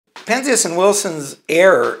Penzias and Wilson's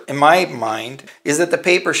error, in my mind, is that the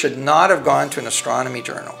paper should not have gone to an astronomy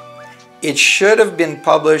journal. It should have been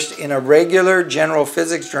published in a regular general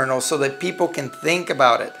physics journal so that people can think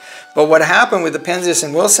about it. But what happened with the Penzias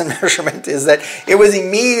and Wilson measurement is that it was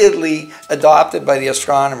immediately adopted by the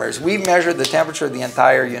astronomers. We've measured the temperature of the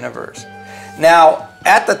entire universe. Now,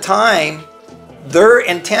 at the time, their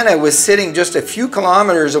antenna was sitting just a few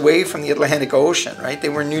kilometers away from the Atlantic Ocean, right? They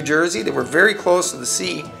were in New Jersey, they were very close to the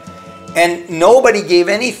sea. And nobody gave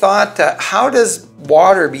any thought to how does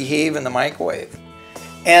water behave in the microwave?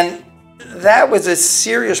 And that was a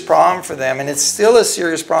serious problem for them, and it's still a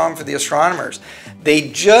serious problem for the astronomers. They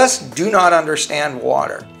just do not understand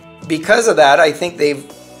water. Because of that, I think they've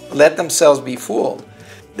let themselves be fooled.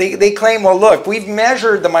 They claim, well, look, we've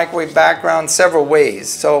measured the microwave background several ways.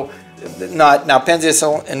 So, now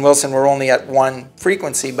Penzias and Wilson were only at one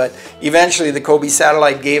frequency, but eventually the COBE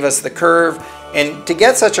satellite gave us the curve. And to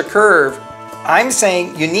get such a curve, I'm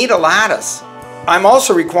saying you need a lattice. I'm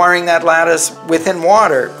also requiring that lattice within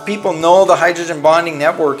water. People know the hydrogen bonding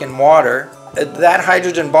network in water. That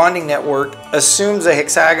hydrogen bonding network assumes a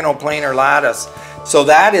hexagonal planar lattice. So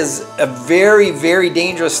that is a very, very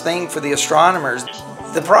dangerous thing for the astronomers.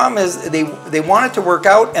 The problem is they want it to work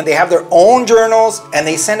out, and they have their own journals, and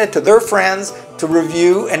they send it to their friends to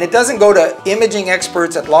review, and it doesn't go to imaging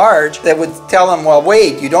experts at large that would tell them, well,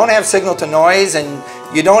 wait, you don't have signal to noise, and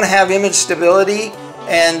you don't have image stability,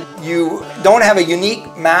 and you don't have a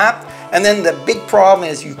unique map. And then the big problem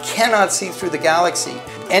is you cannot see through the galaxy.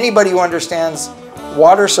 Anybody who understands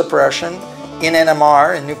water suppression in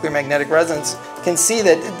NMR, in nuclear magnetic resonance, can see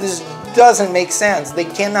that this doesn't make sense. They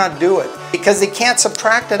cannot do it because they can't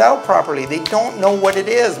subtract it out properly. They don't know what it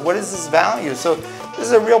is. What is this value? So this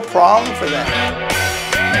is a real problem for them.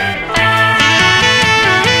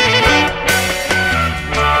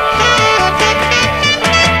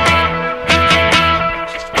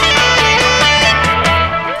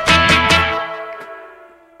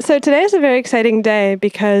 So today is a very exciting day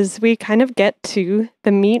because we kind of get to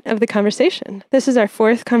the meat of the conversation. This is our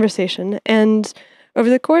fourth conversation, and over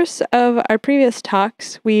the course of our previous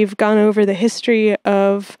talks, we've gone over the history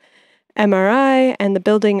of MRI and the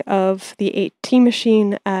building of the 8T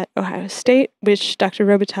machine at Ohio State, which Dr.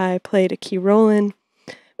 Robitaille played a key role in.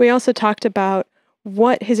 We also talked about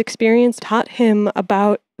what his experience taught him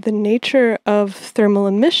about the nature of thermal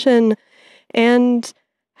emission and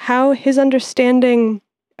how his understanding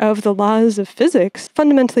of the laws of physics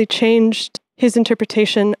fundamentally changed his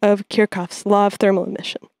interpretation of Kirchhoff's law of thermal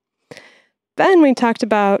emission. Then we talked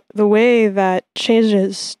about the way that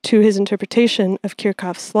changes to his interpretation of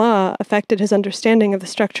Kirchhoff's law affected his understanding of the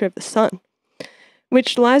structure of the sun,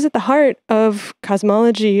 which lies at the heart of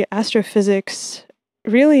cosmology, astrophysics,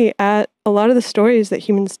 really at a lot of the stories that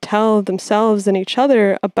humans tell themselves and each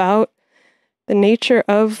other about the nature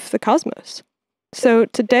of the cosmos. So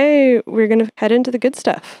today we're going to head into the good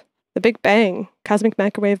stuff, the Big Bang, cosmic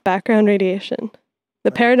microwave background radiation,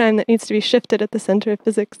 the paradigm that needs to be shifted at the center of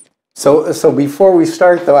physics. So before we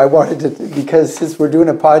start, though, I wanted to, because since we're doing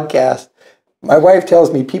a podcast, my wife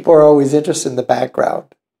tells me people are always interested in the background.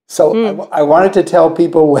 So I wanted to tell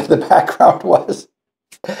people what the background was.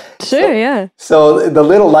 Sure, yeah. So the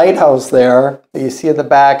little lighthouse there that you see in the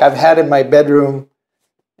back, I've had in my bedroom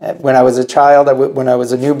when I was a child, when I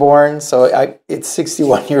was a newborn. So it's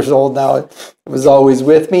 61 years old now. It was always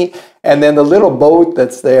with me. And then the little boat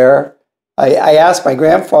that's there, I asked my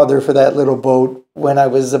grandfather for that little boat when I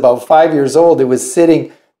was about 5 years old. It was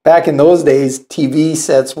sitting, back in those days, TV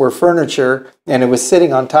sets were furniture, and it was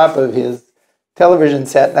sitting on top of his television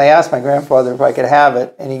set. And I asked my grandfather if I could have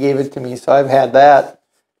it, and he gave it to me. So I've had that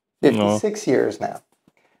 56 years now.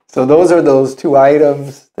 So those are those two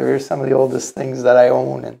items. They're some of the oldest things that I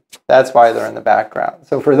own, and that's why they're in the background.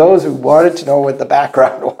 So for those who wanted to know what the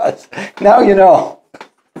background was, now you know.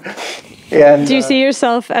 And, do you see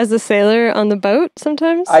yourself as a sailor on the boat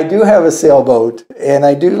sometimes? I do have a sailboat, and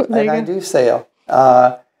I do sail.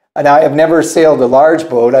 And I have never sailed a large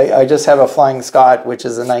boat. I just have a Flying Scot, which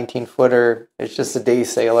is a 19-footer. It's just a day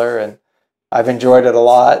sailor, and I've enjoyed it a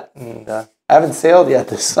lot. And I haven't sailed yet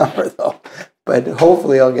this summer, though, but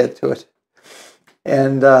hopefully I'll get to it.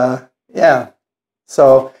 And yeah,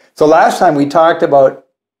 so last time we talked about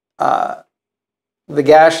the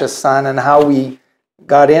gaseous sun and how we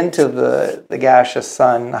got into the gaseous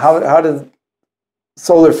sun. How did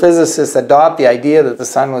solar physicists adopt the idea that the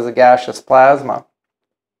sun was a gaseous plasma?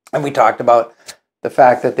 And we talked about the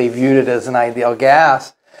fact that they viewed it as an ideal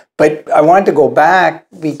gas. But I wanted to go back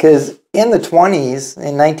because in the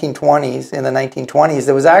 1920s,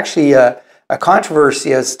 there was actually a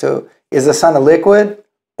controversy as to, is the sun a liquid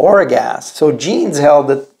or a gas? So Jeans held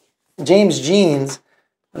that James Jeans,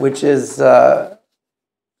 which is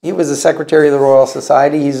he was the secretary of the Royal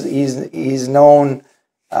Society. He's known,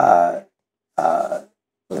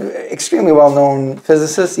 extremely well-known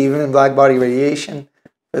physicist, even in black body radiation,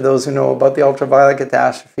 for those who know about the ultraviolet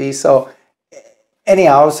catastrophe. So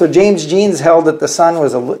anyhow, so James Jeans held that the sun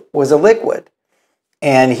was a liquid,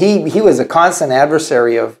 and he was a constant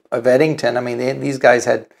adversary of Eddington. I mean, these guys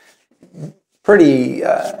had pretty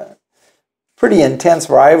intense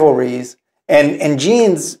rivalries, and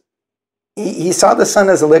Jeans, he saw the sun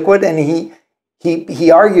as a liquid, and he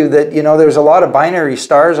argued that, you know, there's a lot of binary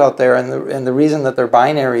stars out there, and the reason that they're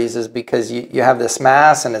binaries is because you have this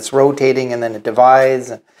mass and it's rotating and then it divides.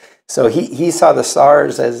 And so he saw the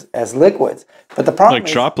stars as liquids. But the problem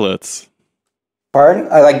is droplets. Pardon?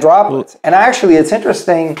 Like droplets. And actually, it's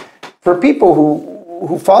interesting for people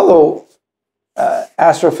who follow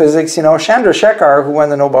astrophysics. You know, Chandrasekhar, who won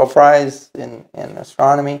the Nobel Prize in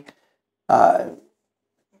astronomy,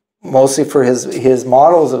 mostly for his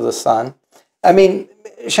models of the sun. I mean,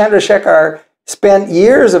 Chandrasekhar spent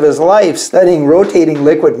years of his life studying rotating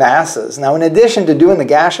liquid masses. Now, in addition to doing the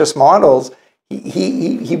gaseous models,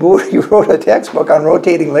 he wrote a textbook on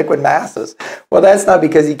rotating liquid masses. Well, that's not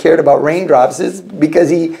because he cared about raindrops. It's because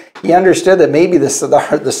he understood that maybe the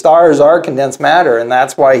stars are condensed matter, and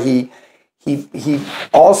that's why he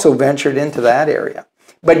also ventured into that area.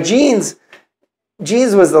 But Jeans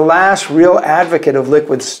was the last real advocate of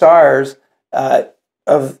liquid stars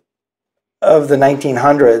of the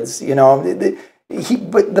 1900s, you know.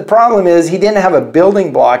 But the problem is he didn't have a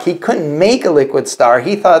building block. He couldn't make a liquid star.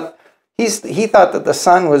 He thought that the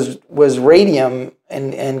sun was radium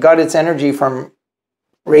and got its energy from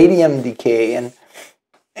radium decay.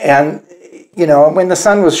 And you know, when the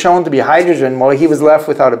sun was shown to be hydrogen, well, he was left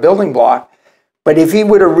without a building block. But if he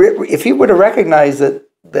would have recognized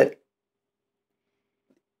that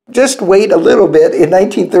just wait a little bit, in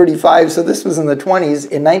 1935, so this was in the 20s,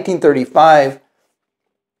 in 1935,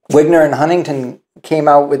 Wigner and Huntington came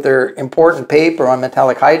out with their important paper on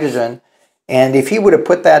metallic hydrogen, and if he would have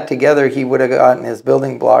put that together, he would have gotten his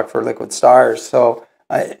building block for liquid stars. So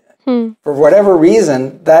for whatever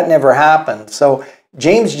reason, that never happened. So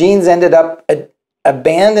James Jeans ended up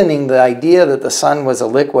abandoning the idea that the sun was a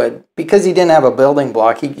liquid because he didn't have a building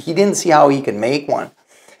block. He didn't see how he could make one.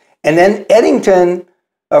 And then Eddington,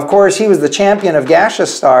 of course, he was the champion of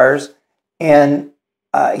gaseous stars, and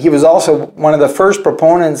he was also one of the first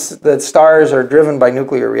proponents that stars are driven by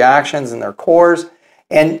nuclear reactions in their cores.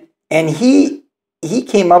 And he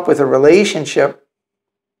came up with a relationship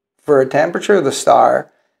for a temperature of the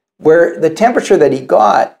star, where the temperature that he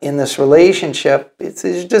got in this relationship, it's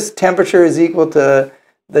just temperature is equal to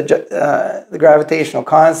the gravitational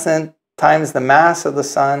constant times the mass of the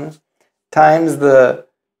sun times the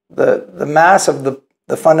mass of the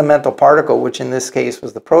fundamental particle, which in this case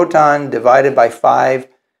was the proton, divided by 5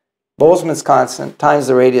 Boltzmann's constant times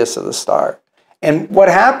the radius of the star. And what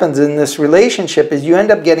happens in this relationship is you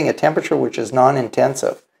end up getting a temperature which is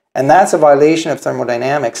non-intensive. And that's a violation of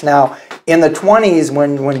thermodynamics. Now, in the 20s,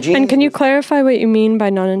 when Jeans... And can you clarify what you mean by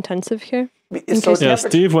non-intensive here? So yeah,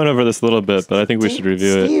 Steve went over this a little bit, but I think we should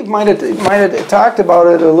review it. Steve might have talked about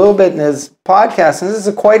it a little bit in his podcast, and this is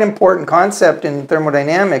a quite important concept in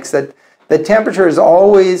thermodynamics, that the temperature is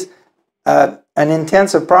always an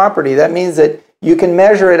intensive property. That means that you can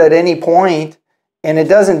measure it at any point, and it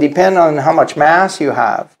doesn't depend on how much mass you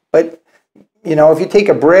have. But, you know, if you take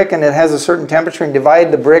a brick and it has a certain temperature and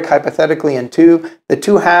divide the brick hypothetically in two, the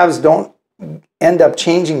two halves don't end up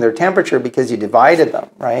changing their temperature because you divided them,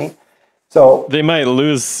 right? So they might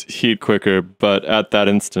lose heat quicker, but at that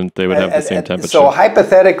instant they would have the same temperature. So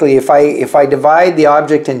hypothetically, if I divide the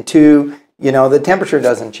object in two, you know, the temperature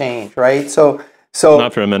doesn't change, right? So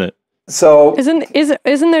not for a minute. So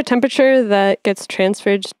isn't there temperature that gets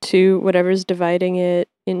transferred to whatever's dividing it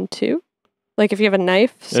in two? Like if you have a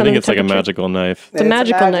knife, I think it's like a magical knife. It's a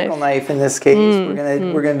magical knife in this case.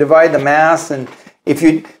 We're gonna divide the mass, and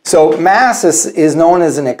so mass is known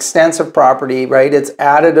as an extensive property, right? It's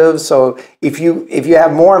additive. So if you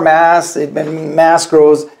have more mass, mass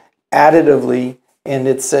grows additively, and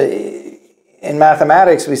it's in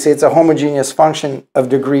mathematics we say it's a homogeneous function of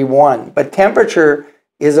degree 1. But temperature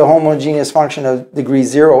is a homogeneous function of degree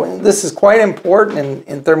 0. And this is quite important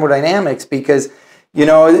in thermodynamics because, you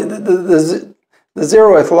know, the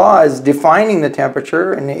zeroth law is defining the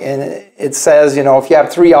temperature, and it says, you know, if you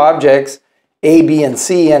have 3 objects, A, B, and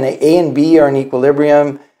C, and A and B are in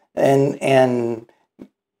equilibrium, and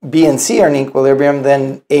B and C are in equilibrium,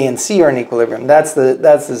 then A and C are in equilibrium. That's the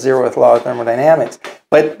zeroth law of thermodynamics.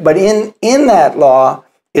 But in that law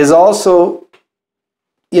is also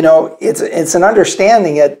you know, it's an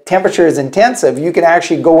understanding that temperature is intensive. You can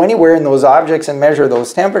actually go anywhere in those objects and measure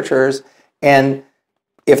those temperatures. And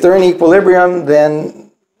if they're in equilibrium, then,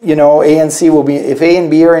 you know, A and C will be, if A and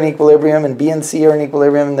B are in equilibrium and B and C are in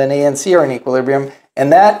equilibrium, then A and C are in equilibrium.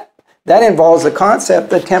 And that involves the concept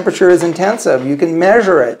that temperature is intensive. You can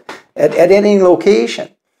measure it at any location.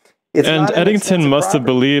 And Eddington must have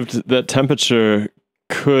believed that temperature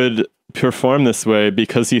could perform this way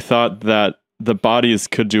because he thought that the bodies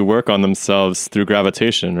could do work on themselves through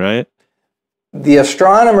gravitation, right? The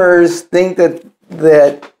astronomers think that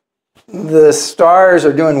the stars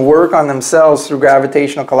are doing work on themselves through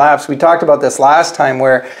gravitational collapse. We talked about this last time,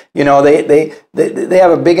 where, you know, they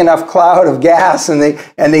have a big enough cloud of gas, and they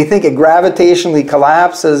think it gravitationally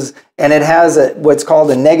collapses, and it has what's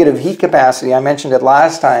called a negative heat capacity. I mentioned it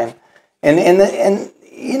last time, and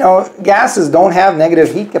you know, gases don't have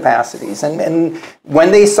negative heat capacities, and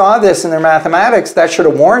when they saw this in their mathematics, that should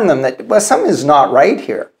have warned them that, well, something is not right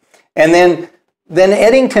here. And then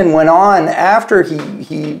Eddington went on after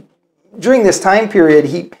he during this time period,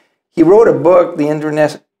 he wrote a book, The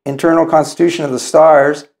Internal Constitution of the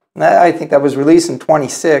Stars. And I think that was released in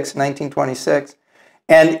 1926.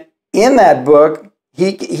 And in that book,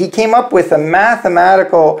 he came up with a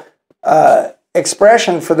mathematical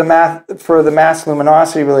expression for the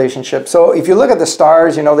mass-luminosity relationship. So if you look at the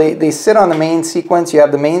stars, you know, they sit on the main sequence. You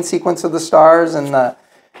have the main sequence of the stars in the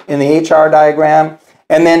HR diagram.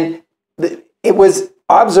 And then it was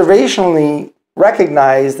observationally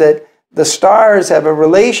recognized that the stars have a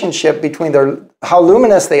relationship between how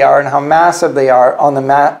luminous they are and how massive they are on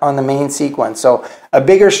the main sequence. So a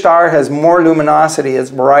bigger star has more luminosity,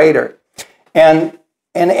 it's brighter. And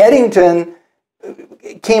Eddington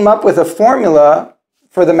came up with a formula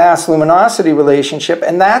for the mass-luminosity relationship,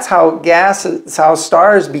 and that's how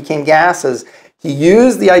stars became gases. He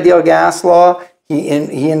used the ideal gas law.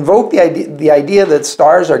 He invoked the idea that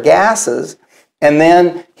stars are gases, and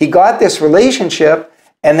then he got this relationship.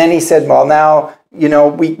 And then he said, well, now, you know,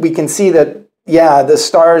 we can see that, yeah, the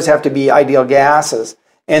stars have to be ideal gases.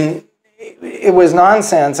 And it was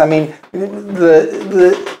nonsense. I mean,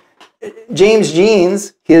 James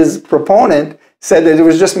Jeans, his proponent, said that it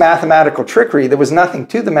was just mathematical trickery. There was nothing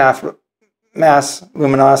to the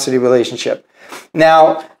mass-luminosity relationship.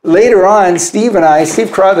 Now, later on, Steve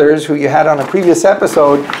Crothers, who you had on a previous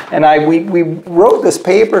episode, and we wrote this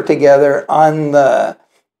paper together on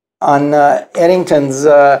Eddington's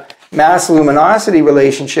mass-luminosity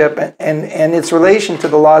relationship and its relation to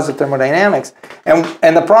the laws of thermodynamics.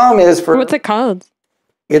 And the problem is what's it called?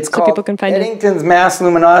 It's so called people can find Eddington's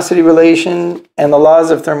mass-luminosity relation and the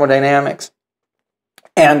laws of thermodynamics.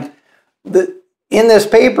 And in this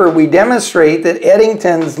paper, we demonstrate that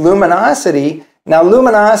Eddington's luminosity, now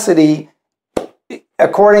luminosity,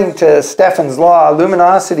 according to Stefan's law,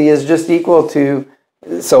 luminosity is just equal to,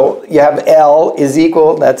 so you have L is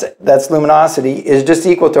equal, that's luminosity, is just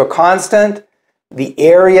equal to a constant, the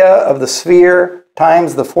area of the sphere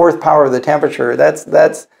times the fourth power of the temperature. That's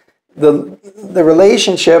the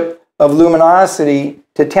relationship of luminosity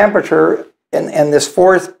to temperature and this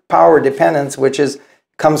fourth power dependence, which is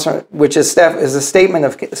a statement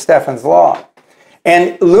of Stefan's law.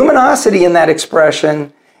 And luminosity in that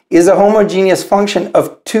expression is a homogeneous function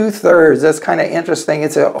of 2/3. That's kind of interesting.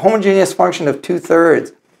 It's a homogeneous function of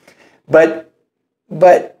 2/3. But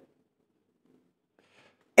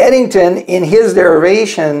Eddington, in his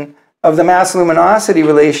derivation of the mass-luminosity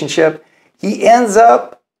relationship, he ends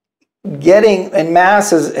up getting, and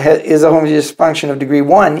mass is a homogeneous function of degree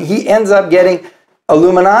 1, he ends up getting a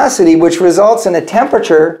luminosity which results in a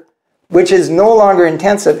temperature which is no longer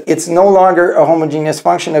intensive. It's no longer a homogeneous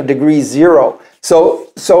function of degree 0. So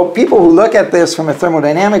people who look at this from a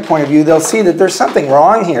thermodynamic point of view, they'll see that there's something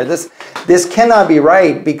wrong here. This cannot be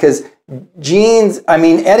right, because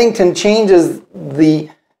Eddington changes the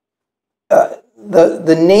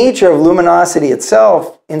nature of luminosity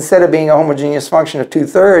itself. Instead of being a homogeneous function of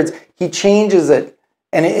 2/3, he changes it,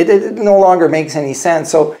 and it no longer makes any sense.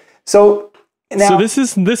 So this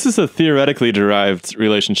is a theoretically derived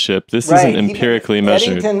relationship. This isn't empirically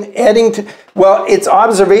measured. Eddington, well, it's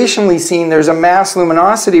observationally seen. There's a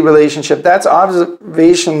mass-luminosity relationship. That's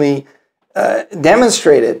observationally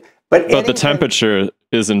demonstrated. But the temperature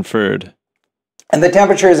is inferred. And the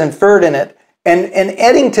temperature is inferred in it. And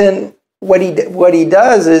Eddington, what he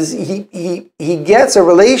does is he gets a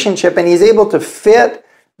relationship, and he's able to fit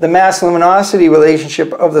the mass-luminosity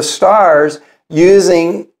relationship of the stars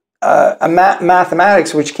using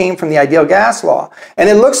mathematics which came from the ideal gas law. And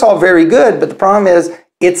it looks all very good, but the problem is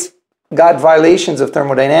it's got violations of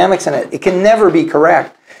thermodynamics in it. It can never be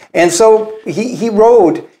correct. And so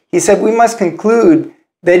he said, we must conclude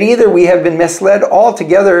that either we have been misled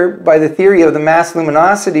altogether by the theory of the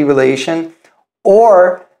mass-luminosity relation,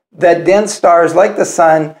 or that dense stars like the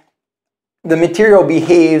sun, the material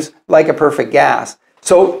behaves like a perfect gas.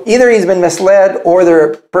 So either he's been misled or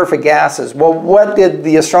they're perfect gases. Well, what did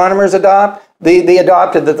the astronomers adopt? They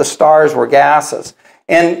adopted that the stars were gases.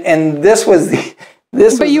 And this was the...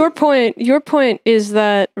 But your point is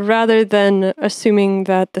that rather than assuming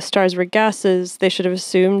that the stars were gases, they should have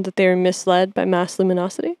assumed that they were misled by mass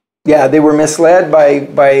luminosity? Yeah, they were misled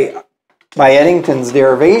by Eddington's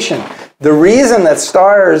derivation. The reason that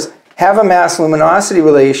stars have a mass luminosity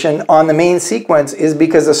relation on the main sequence is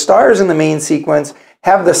because the stars in the main sequence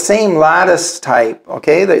have the same lattice type,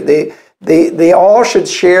 okay? They all should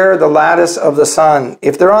share the lattice of the sun.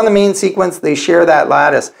 If they're on the main sequence, they share that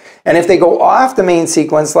lattice. And if they go off the main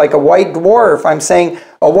sequence, like a white dwarf, I'm saying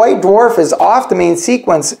a white dwarf is off the main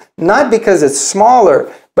sequence, not because it's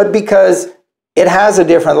smaller, but because it has a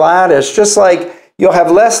different lattice, just like you'll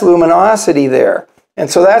have less luminosity there. And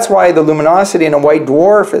so that's why the luminosity in a white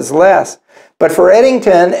dwarf is less. But for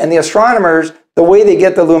Eddington and the astronomers, the way they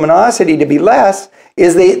get the luminosity to be less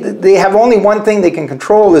is they have only one thing they can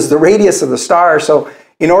control, is the radius of the star. So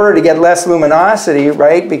in order to get less luminosity,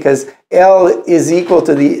 right, because L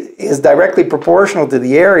is directly proportional to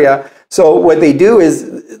the area. So what they do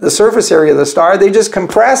is the surface area of the star, they just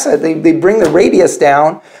compress it. They bring the radius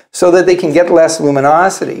down so that they can get less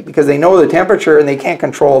luminosity, because they know the temperature and they can't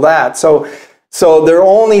control that. So their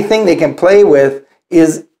only thing they can play with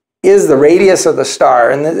is the radius of the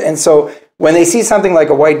star. And so when they see something like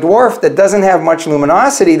a white dwarf that doesn't have much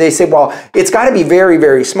luminosity, they say, well, it's got to be very,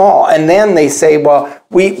 very small. And then they say, well,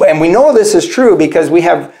 we know this is true because we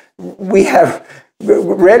have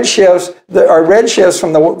redshifts. Our redshifts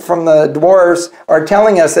from the dwarfs are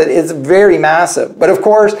telling us that it's very massive. But of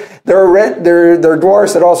course, there are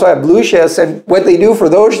dwarfs that also have blue shifts, and what they do for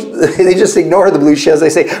those, they just ignore the blue shifts.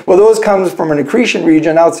 They say, well, those comes from an accretion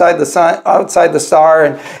region outside the sun, outside the star,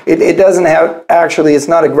 and it doesn't have, actually, it's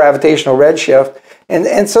not a gravitational redshift.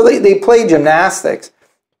 And so they play gymnastics.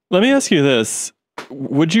 Let me ask you this.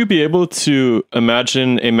 Would you be able to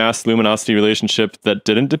imagine a mass-luminosity relationship that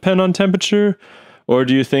didn't depend on temperature? Or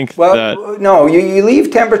do you think that... No, you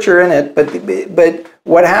leave temperature in it, but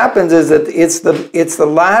what happens is that it's the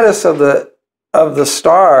lattice of the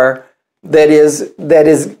star that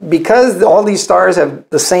is because all these stars have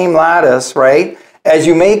the same lattice, right? As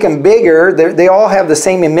you make them bigger, they all have the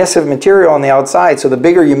same emissive material on the outside. So the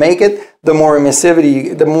bigger you make it, the more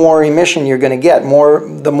emissivity, the more emission you're going to get,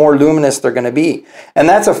 the more luminous they're going to be. And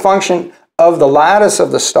that's a function of the lattice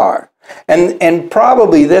of the star. And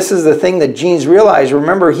probably this is the thing that Jeans realized.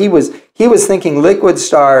 Remember, he was thinking liquid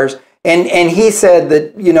stars, and he said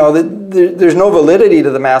that, you know, that there's no validity to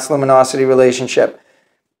the mass luminosity relationship.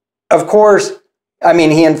 Of course, I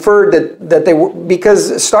mean, he inferred that they were,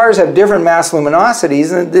 because stars have different mass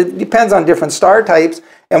luminosities, and it depends on different star types.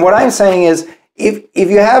 And what I'm saying is, if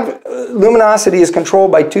you have luminosity is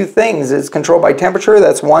controlled by two things. It's controlled by temperature,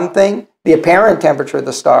 that's one thing, the apparent temperature of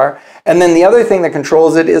the star. And then the other thing that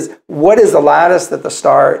controls it is what is the lattice that the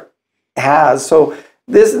star has. So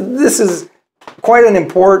this is quite an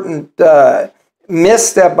important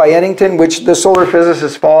misstep by Eddington, which the solar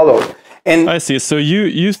physicists followed. And I see. So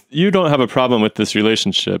you don't have a problem with this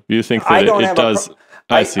relationship. You think that it does...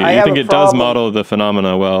 I see. You think it does model the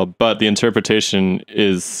phenomena well, but the interpretation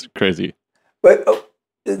is crazy. But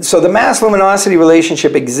so the mass luminosity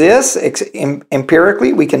relationship exists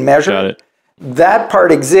empirically. We can measure it. That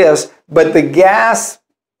part exists, but the gas,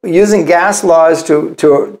 using gas laws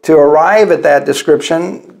to arrive at that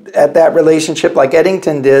description, at that relationship, like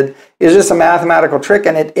Eddington did, is just a mathematical trick,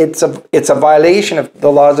 and it's a violation of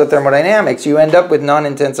the laws of thermodynamics. You end up with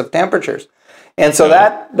non-intensive temperatures, and so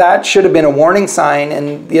that should have been a warning sign,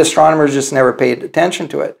 and the astronomers just never paid attention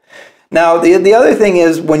to it. Now, the other thing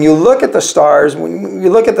is, when you look at the stars, when you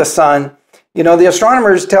look at the sun, you know, the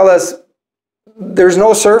astronomers tell us there's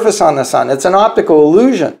no surface on the sun. It's an optical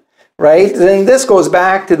illusion, right? And this goes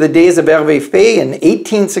back to the days of Hervé Faye in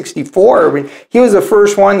 1864. He was the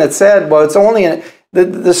first one that said, well, it's only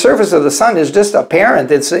the surface of the sun is just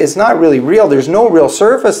apparent. It's not really real. There's no real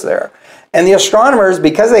surface there. And the astronomers,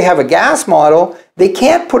 because they have a gas model, they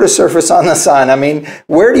can't put a surface on the sun. I mean,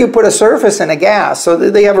 where do you put a surface in a gas? So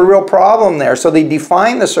they have a real problem there. So they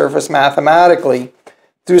define the surface mathematically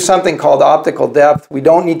through something called optical depth. We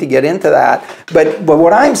don't need to get into that. But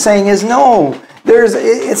what I'm saying is, no,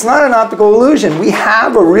 it's not an optical illusion. We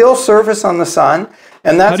have a real surface on the sun.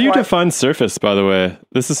 And that's How do you define surface, by the way?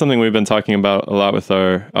 This is something we've been talking about a lot with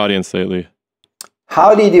our audience lately.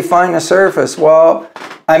 How do you define a surface? Well,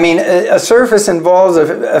 I mean, a surface involves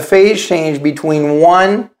a phase change between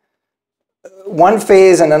one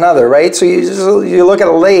phase and another, right? So you look at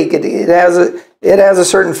a lake, it has a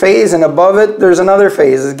certain phase, and above it there's another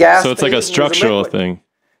phase. It's gas. So it's like a structural thing.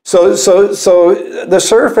 So the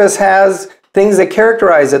surface has things that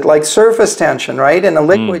characterize it, like surface tension, right? In a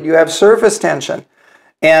liquid, you have surface tension,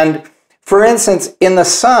 and for instance, in the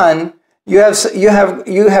sun, you have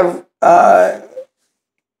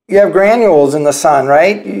granules in the sun,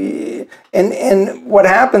 right? And what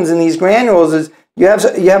happens in these granules is you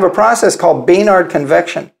have a process called Baynard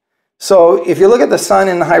convection. So if you look at the sun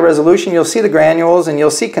in high resolution, you'll see the granules and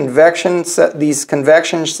you'll see these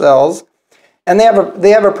convection cells. And they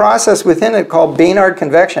have a process within it called Baynard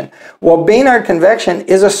convection. Well, Baynard convection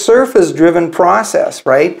is a surface-driven process,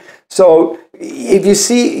 right? So you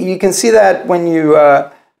can see that when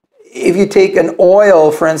if you take an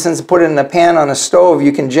oil, for instance, and put it in a pan on a stove,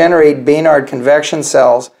 you can generate Baynard convection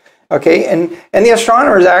cells. Okay, and the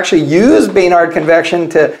astronomers actually use Baynard convection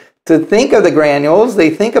to think of the granules. They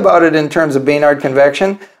think about it in terms of Baynard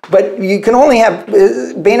convection, but you can only have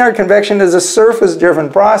Baynard convection as a surface-driven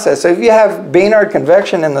process. So if you have Baynard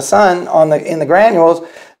convection in the sun in the granules,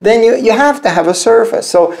 then you have to have a surface.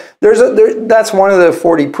 So that's one of the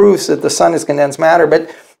 40 proofs that the sun is condensed matter. But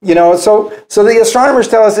so the astronomers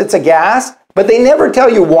tell us it's a gas, but they never tell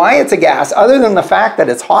you why it's a gas, other than the fact that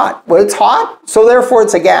it's hot. Well, it's hot, so therefore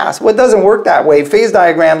it's a gas. Well, it doesn't work that way. Phase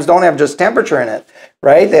diagrams don't have just temperature in it,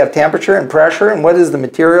 right? They have temperature and pressure, and what is the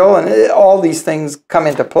material, and all these things come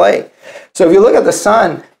into play. So if you look at the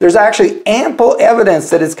sun, there's actually ample evidence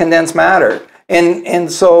that it's condensed matter.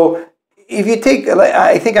 And so if you take,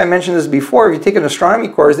 I think I mentioned this before, if you take an astronomy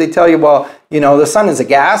course, they tell you, well, the sun is a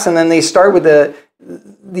gas, and then they start with the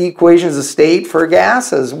equations of state for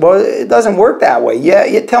gases. Well, it doesn't work that way. Yeah,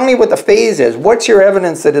 you tell me what the phase is. What's your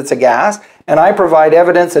evidence that it's a gas? And I provide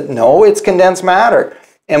evidence that no, it's condensed matter.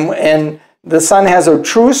 And the sun has a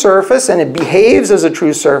true surface and it behaves as a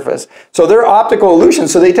true surface. So they're optical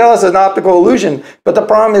illusions. So they tell us it's an optical illusion, but the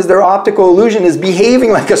problem is their optical illusion is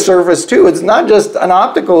behaving like a surface too. It's not just an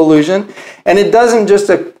optical illusion, and it doesn't just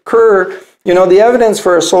occur, the evidence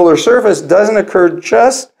for a solar surface doesn't occur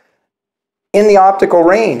just in the optical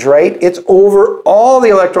range, right? It's over all the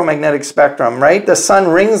electromagnetic spectrum, right? The sun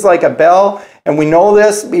rings like a bell, and we know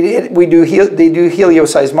this. They do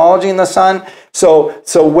helioseismology in the sun. So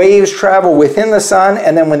waves travel within the sun,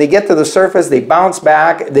 and then when they get to the surface, they bounce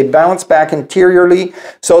back. They bounce back interiorly.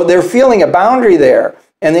 So they're feeling a boundary there,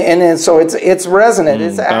 and so it's resonant.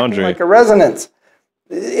 It's acting like a resonance.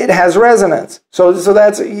 It has resonance. So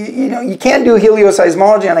that's you can't do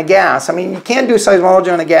helioseismology on a gas. I mean, you can't do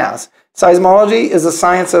seismology on a gas. Seismology is the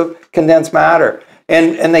science of condensed matter.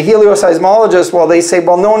 And the helioseismologists, well, they say,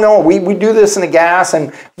 well, no, we do this in a gas,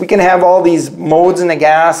 and we can have all these modes in a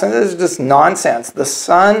gas, and this is just nonsense. The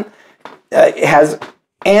sun has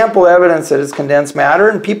ample evidence that it's condensed matter,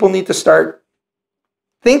 and people need to start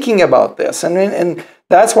thinking about this. And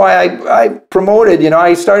that's why I promoted,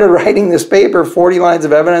 I started writing this paper, 40 lines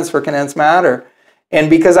of evidence for condensed matter, and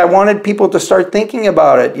because I wanted people to start thinking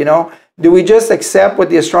about it, Do we just accept what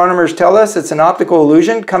the astronomers tell us? It's an optical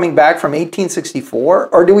illusion coming back from 1864?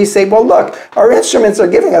 Or do we say, well, look, our instruments are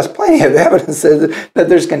giving us plenty of evidence that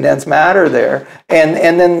there's condensed matter there.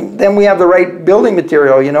 And then we have the right building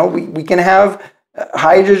material. We can have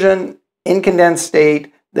hydrogen in condensed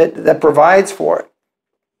state that provides for it.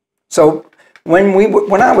 So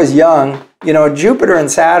when I was young, Jupiter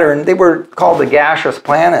and Saturn, they were called the gaseous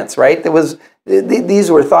planets, right?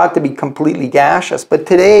 These were thought to be completely gaseous. But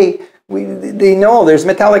today, they know there's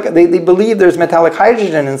metallic, they believe there's metallic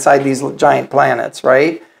hydrogen inside these giant planets,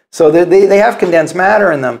 right? So they have condensed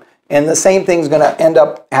matter in them. And the same thing's going to end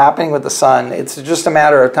up happening with the sun. It's just a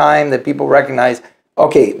matter of time that people recognize,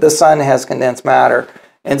 okay, the sun has condensed matter.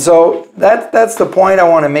 And so that's the point I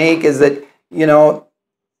want to make, is that,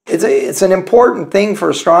 it's an important thing for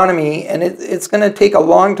astronomy, and it's going to take a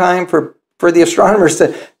long time for the astronomers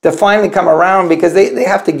to finally come around, because they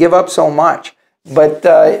have to give up so much. But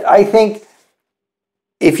I think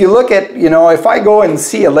if you look at, if I go and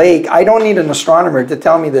see a lake, I don't need an astronomer to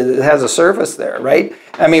tell me that it has a surface there, right?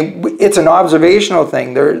 I mean, it's an observational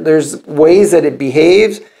thing. There's ways that it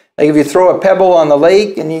behaves. Like if you throw a pebble on the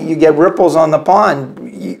lake and you get ripples on the pond,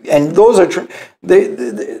 and those are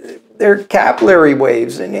they're capillary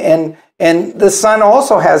waves, and the sun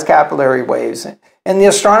also has capillary waves. And the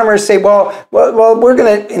astronomers say, well, we're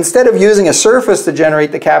going to, instead of using a surface to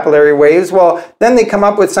generate the capillary waves, well, then they come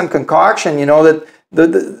up with some concoction,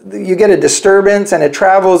 you get a disturbance and it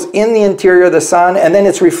travels in the interior of the sun, and then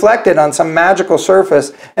it's reflected on some magical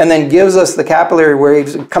surface and then gives us the capillary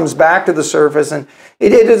waves. It comes back to the surface, and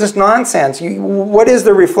it is just nonsense. What is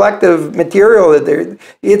the reflective material that there?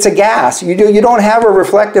 It's a gas. You don't have a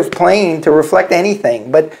reflective plane to reflect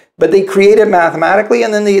anything, but they create it mathematically,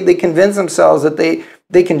 and then they convince themselves that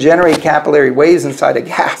they can generate capillary waves inside a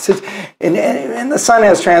gas. And the sun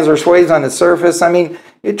has transverse waves on its surface. I mean,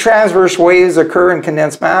 transverse waves occur in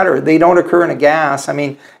condensed matter. They don't occur in a gas. I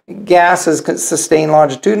mean, gases sustain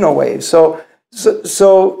longitudinal waves. So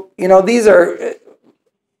you know, these are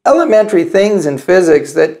elementary things in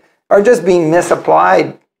physics that are just being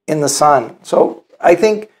misapplied in the sun. So I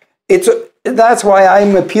think that's why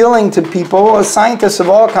I'm appealing to people, scientists of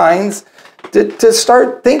all kinds, to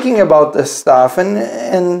start thinking about this stuff,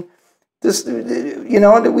 and just, you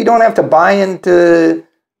know, we don't have to buy into,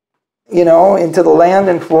 you know, into the land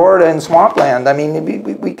in Florida and swampland. I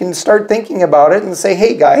mean, we can start thinking about it and say,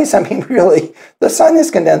 hey guys, I mean, really, the sun is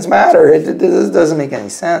condensed matter. It doesn't make any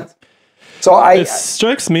sense. So it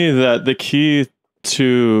strikes me that the key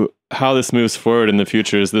to how this moves forward in the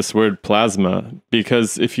future is this word plasma,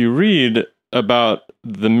 because if you read about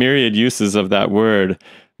the myriad uses of that word,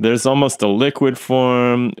 there's almost a liquid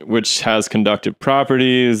form which has conductive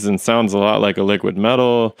properties and sounds a lot like a liquid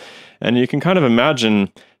metal. And you can kind of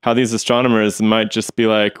imagine how these astronomers might just be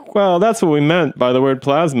like, well, that's what we meant by the word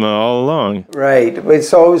plasma all along. Right.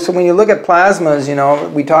 So when you look at plasmas, you know,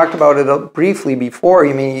 we talked about it briefly before.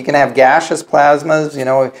 You mean you can have gaseous plasmas. You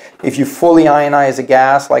know, if you fully ionize a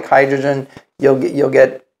gas like hydrogen, you'll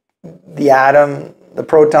get the atom, the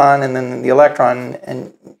proton, and then the electron,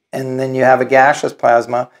 and then you have a gaseous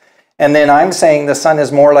plasma. And then I'm saying the sun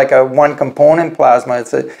is more like a one-component plasma.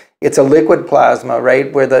 It's a liquid plasma,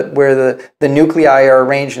 right, where the nuclei are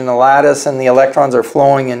arranged in a lattice and the electrons are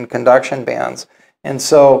flowing in conduction bands. And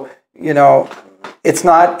so, you know, it's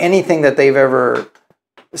not anything that they've ever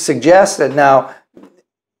suggested. Now,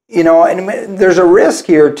 you know, and there's a risk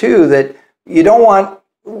here too, that you don't want,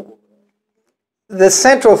 the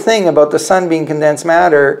central thing about the sun being condensed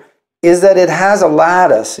matter is that it has a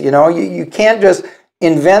lattice. You know, you can't just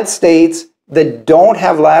invent states that don't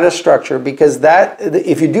have lattice structure, because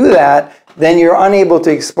if you do that, then you're unable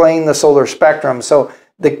to explain the solar spectrum. So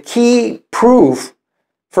the key proof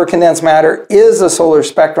for condensed matter is the solar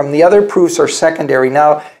spectrum. The other proofs are secondary.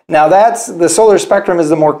 Now that's the solar spectrum is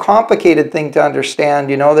the more complicated thing to understand.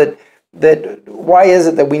 You know, that why is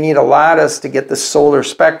it that we need a lattice to get the solar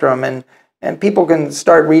spectrum? And people can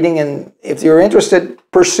start reading, and if you're interested,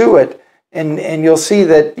 pursue it. And you'll see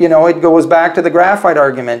that, you know, it goes back to the graphite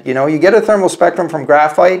argument. You know, you get a thermal spectrum from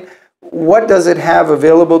graphite. What does it have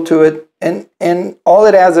available to it? And all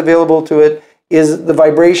it has available to it is the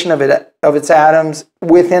vibration of its atoms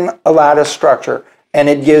within a lattice structure, and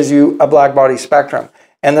it gives you a black body spectrum.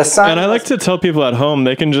 And the sun. And I like to tell people at home,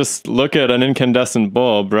 they can just look at an incandescent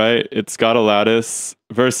bulb, right? It's got a lattice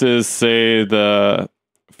versus, say, the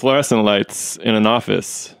fluorescent lights in an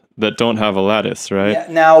office that don't have a lattice, right? Yeah.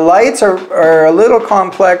 Now, lights are a little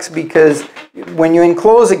complex, because when you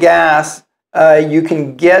enclose a gas, you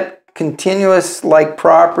can get continuous-like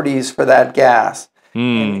properties for that gas.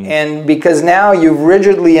 And because now you've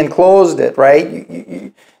rigidly enclosed it, right?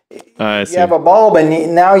 You have a bulb,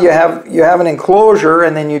 and now you have an enclosure,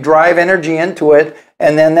 and then you drive energy into it,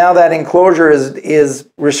 and then now that enclosure is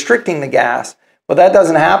restricting the gas. But that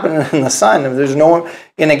doesn't happen in the sun.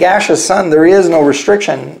 In a gaseous sun, there is no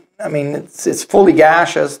restriction. I mean, it's fully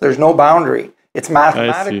gaseous. There's no boundary. It's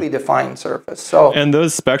mathematically defined surface. So, and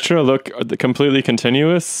those spectra look completely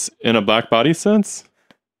continuous in a black body sense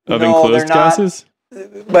of enclosed gases?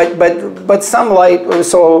 But some light.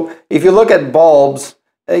 So if you look at bulbs,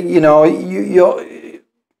 you know, you'll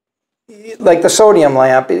like the sodium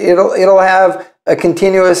lamp. It'll have a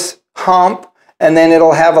continuous hump, and then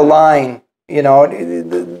it'll have a line. You know,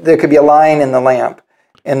 there could be a line in the lamp,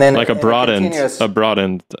 and then like a broadened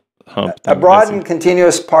hump. A broadened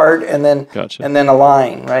continuous part, and then and then a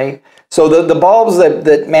line, right? So the bulbs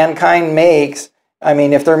that mankind makes, I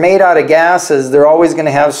mean, if they're made out of gases, they're always going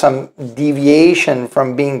to have some deviation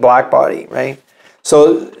from being black body, right?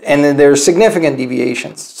 So, and then there's significant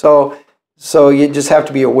deviations. So you just have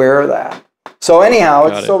to be aware of that. So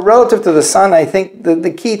anyhow, so relative to the sun, I think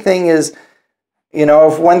the key thing is, you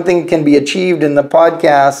know, if one thing can be achieved in the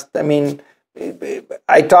podcast, I mean,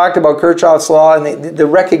 I talked about Kirchhoff's law, and the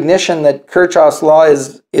recognition that Kirchhoff's law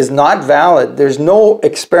is not valid. There's no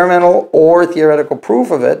experimental or theoretical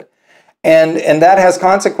proof of it, and that has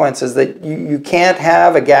consequences. That you can't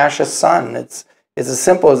have a gaseous sun. It's as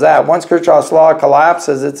simple as that. Once Kirchhoff's law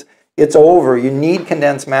collapses, it's over. You need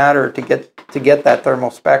condensed matter to get that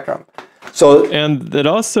thermal spectrum. So, and it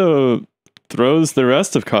also throws the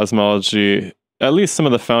rest of cosmology, at least some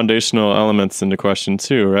of the foundational elements, into question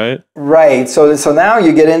too, right? Right. So now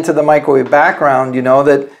you get into the microwave background, you know,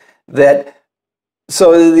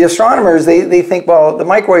 so the astronomers, they think, well, the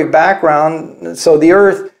microwave background, so the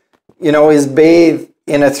Earth, you know, is bathed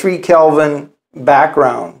in a 3 Kelvin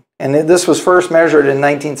background. And this was first measured in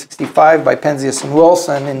 1965 by Penzias and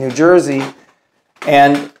Wilson in New Jersey.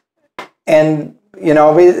 And you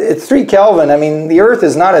know, it's 3 Kelvin. I mean, the Earth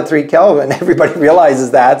is not at 3 Kelvin. Everybody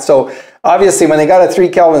realizes that. So obviously, when they got a 3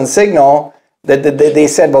 Kelvin signal, they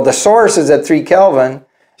said, well, the source is at 3 Kelvin.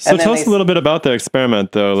 So tell us a little bit about the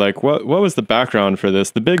experiment, though. Like, what was the background for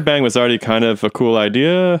this? The Big Bang was already kind of a cool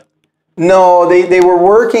idea. No, they were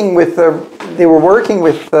working with an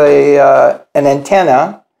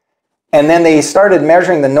antenna, and then they started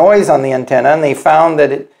measuring the noise on the antenna, and they found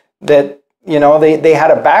that you know, they had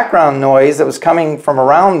a background noise that was coming from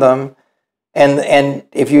around them, and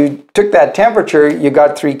if you took that temperature, you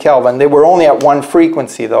got 3 Kelvin. They were only at one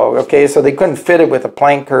frequency, though, okay? So they couldn't fit it with a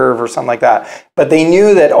Planck curve or something like that. But they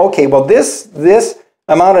knew that, okay, well, this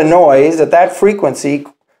amount of noise at that frequency,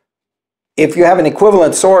 if you have an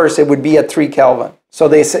equivalent source, it would be at 3 Kelvin. So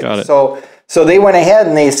they said, so they went ahead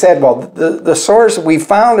and they said, well, the source, we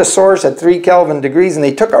found a source at 3 Kelvin degrees, and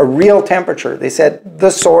they took a real temperature. They said the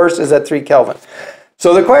source is at 3 Kelvin.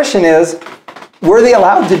 So the question is, were they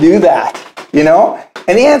allowed to do that? You know?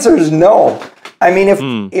 And the answer is no. I mean,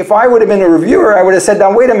 if I would have been a reviewer, I would have said,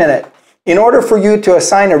 now, wait a minute. In order for you to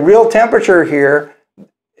assign a real temperature here,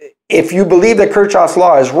 if you believe that Kirchhoff's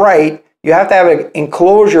law is right, you have to have an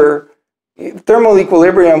enclosure, thermal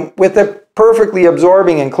equilibrium with a perfectly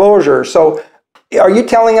absorbing enclosure. So are you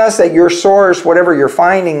telling us that your source, whatever you're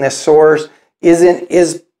finding this source,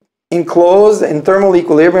 is enclosed in thermal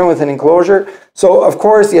equilibrium with an enclosure? So of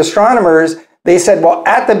course the astronomers, they said, well,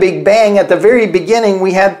 at the Big Bang, at the very beginning,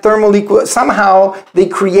 we had thermal equilibrium. Somehow they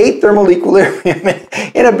create thermal equilibrium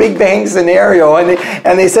in a Big Bang scenario.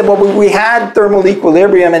 And they said, well, we had thermal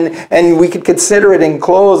equilibrium and we could consider it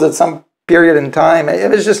enclosed at some period in time. It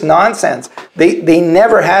was just nonsense. They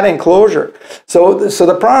never had enclosure. So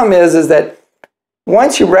the problem is that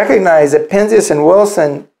once you recognize that Penzias and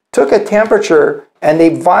Wilson took a temperature and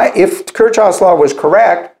if Kirchhoff's law was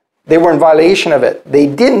correct, they were in violation of it. They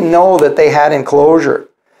didn't know that they had enclosure.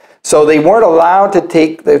 So they weren't allowed to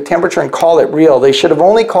take the temperature and call it real. They should have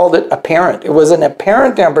only called it apparent. It was an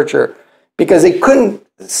apparent temperature because they couldn't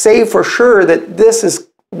say for sure that this is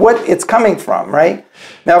what it's coming from, right?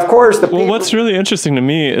 Now, of course, what's really interesting to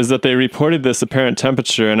me is that they reported this apparent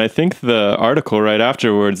temperature, and I think the article right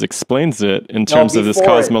afterwards explains it in terms of this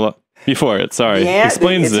cosmology. Before it, sorry.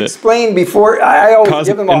 Explains it. Explained before. I always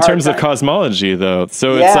give them a hard time. In terms of cosmology, though.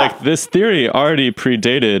 So it's like this theory already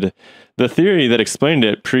predated, the theory that explained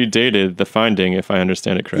it predated the finding, if I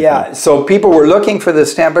understand it correctly. Yeah, so people were looking for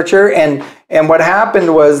this temperature, and what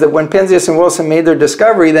happened was that when Penzias and Wilson made their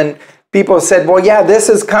discovery, then people said, well, yeah, this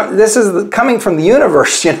is coming from the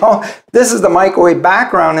universe, you know. This is the microwave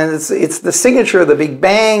background, and it's the signature of the Big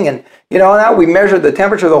Bang, and, you know, now we measured the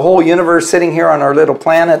temperature of the whole universe sitting here on our little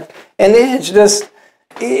planet, and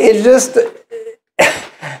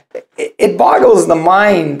it boggles the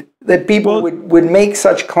mind that people would make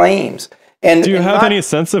such claims. And do you have any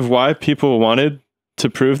sense of why people wanted to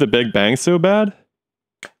prove the Big Bang so bad?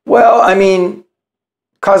 Well, I mean,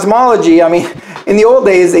 cosmology, I mean, in the old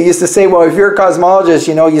days, they used to say, well, if you're a cosmologist,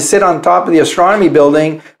 you know, you sit on top of the astronomy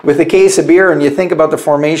building with a case of beer and you think about the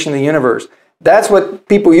formation of the universe. That's what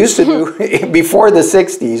people used to do before the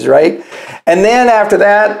 60s, right? And then after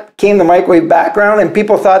that came the microwave background, and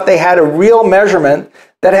people thought they had a real measurement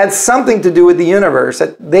that had something to do with the universe,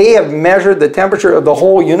 that they have measured the temperature of the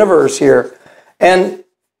whole universe here. And,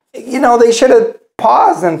 you know, they should have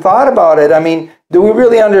paused and thought about it. I mean, do we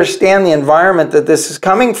really understand the environment that this is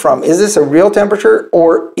coming from? Is this a real temperature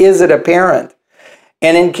or is it apparent?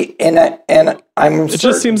 And I'm It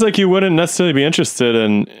just seems like you wouldn't necessarily be interested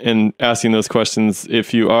in asking those questions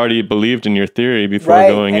if you already believed in your theory before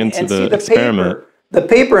going into the experiment. The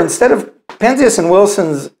paper, instead of Penzias and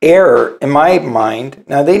Wilson's error, in my mind,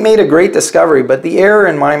 now they made a great discovery, but the error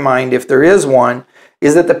in my mind, if there is one,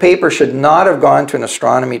 is that the paper should not have gone to an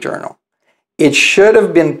astronomy journal. It should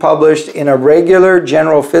have been published in a regular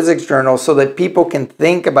general physics journal so that people can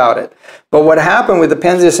think about it. But what happened with the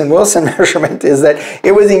Penzias and Wilson measurement is that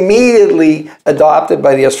it was immediately adopted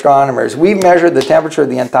by the astronomers. We measured the temperature of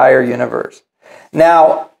the entire universe.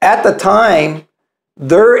 Now, at the time,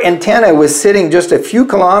 their antenna was sitting just a few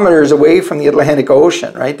kilometers away from the Atlantic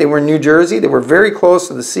Ocean, right? They were in New Jersey. They were very close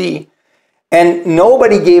to the sea. And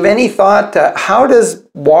nobody gave any thought to how does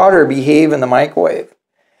water behave in the microwave.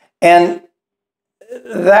 And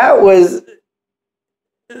that was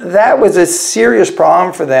a serious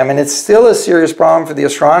problem for them, and it's still a serious problem for the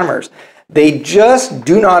astronomers. They just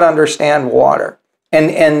do not understand water.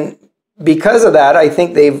 And because of that, I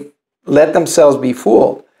think they've let themselves be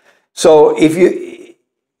fooled. So if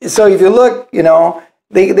you look, you know,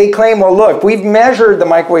 they claim, well, look, we've measured the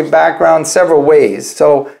microwave background several ways.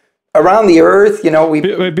 So around the Earth, you know,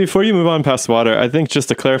 Before you move on past water, I think just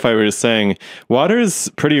to clarify what you're saying, water is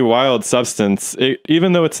pretty wild substance.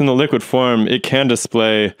 Even though it's in the liquid form, it can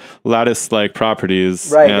display lattice-like properties.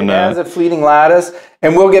 Right, and it has a fleeting lattice.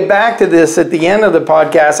 And we'll get back to this at the end of the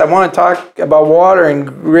podcast. I want to talk about water in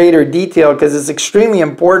greater detail because it's extremely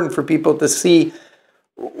important for people to see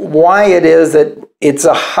why it is that it's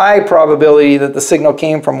a high probability that the signal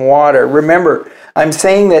came from water. Remember, I'm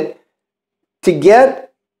saying that to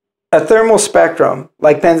get a thermal spectrum,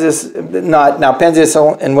 like Penzias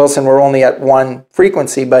and Wilson were only at one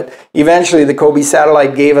frequency, but eventually the COBE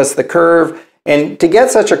satellite gave us the curve. And to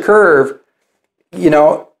get such a curve, you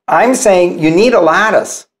know, I'm saying you need a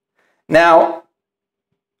lattice. Now,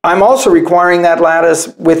 I'm also requiring that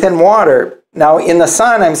lattice within water. Now, in the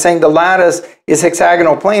sun, I'm saying the lattice is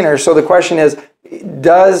hexagonal planar. So the question is,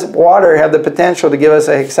 does water have the potential to give us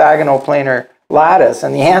a hexagonal planar lattice?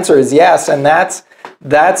 And the answer is yes, and that's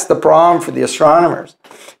the problem for the astronomers.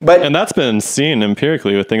 And that's been seen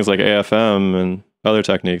empirically with things like AFM and other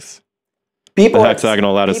techniques. The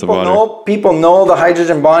hexagonal lattice of water. People know the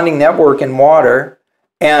hydrogen bonding network in water,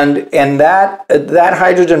 and that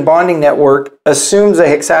hydrogen bonding network assumes a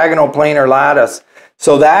hexagonal planar lattice.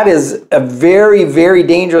 So that is a very, very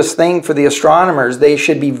dangerous thing for the astronomers. They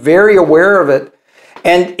should be very aware of it.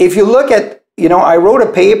 And if you look at, you know, I wrote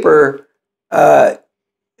a paper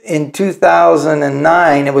in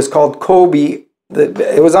 2009, it was called COBE.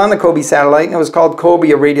 It was on the COBE satellite, and it was called COBE,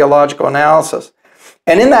 a radiological analysis.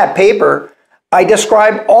 And in that paper, I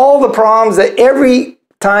described all the problems that every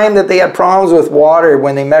time that they had problems with water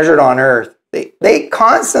when they measured on Earth, they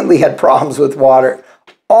constantly had problems with water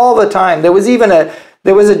all the time. There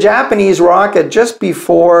was a Japanese rocket just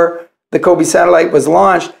before the COBE satellite was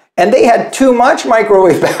launched, and they had too much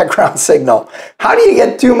microwave background signal. How do you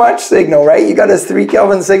get too much signal, right? You got a 3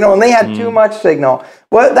 Kelvin signal, and they had too much signal.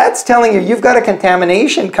 Well, that's telling you've got a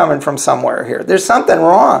contamination coming from somewhere here. There's something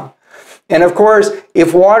wrong. And of course,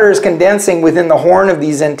 if water is condensing within the horn of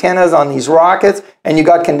these antennas on these rockets, and you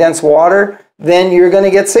got condensed water, then you're going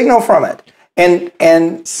to get signal from it.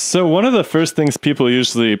 And so one of the first things people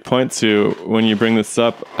usually point to when you bring this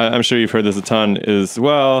up, I'm sure you've heard this a ton, is,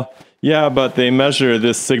 well, yeah, but they measure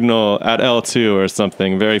this signal at L2 or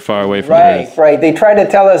something very far away from Earth. Right. They try to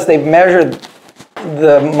tell us they've measured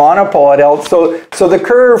the monopole at L2. So the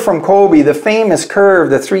curve from COBE, the famous curve,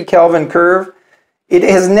 the 3 Kelvin curve, it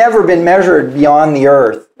has never been measured beyond the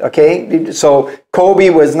Earth, okay? So COBE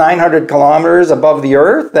was 900 kilometers above the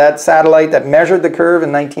Earth, that satellite that measured the curve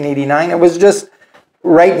in 1989. It was just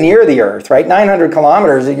right near the Earth, right? 900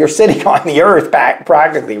 kilometers, you're sitting on the Earth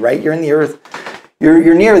practically, right? You're in the Earth,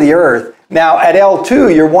 you're near the Earth. Now at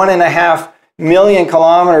L2, you're 1.5 million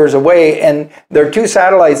kilometers away, and there are two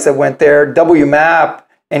satellites that went there, WMAP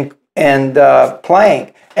and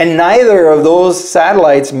Planck. And neither of those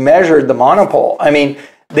satellites measured the monopole. I mean,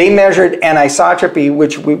 they measured anisotropy,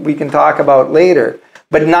 which we can talk about later.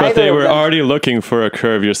 But they were already looking for a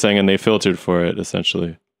curve, you're saying, and they filtered for it,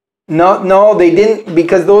 essentially. No, they didn't,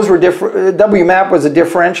 because those were different. WMAP was a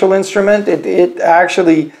differential instrument. It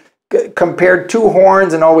actually compared two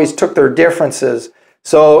horns and always took their differences.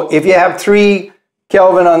 So if you have 3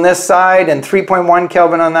 Kelvin on this side and 3.1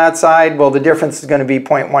 Kelvin on that side, well, the difference is going to be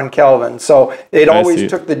 0.1 Kelvin. So it always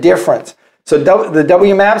took the difference. So the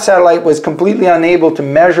WMAP satellite was completely unable to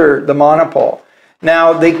measure the monopole.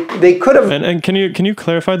 Now they could have. And can you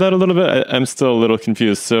clarify that a little bit? I'm still a little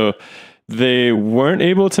confused. So they weren't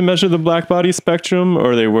able to measure the black body spectrum,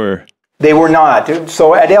 or they were? They were not.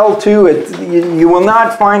 So at L2, you will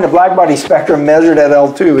not find a black body spectrum measured at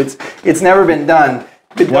L2. It's never been done.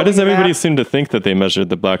 Why does everybody seem to think that they measured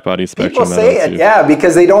the black body spectrum? People say it, yeah,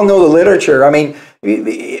 because they don't know the literature. I mean,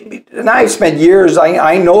 and I've spent years,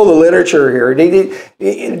 I know the literature here.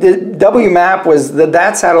 The WMAP was,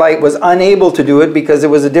 that satellite was unable to do it because it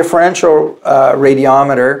was a differential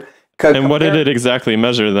radiometer. And what did it exactly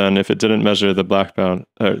measure then if it didn't measure the black body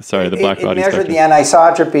spectrum? It measured the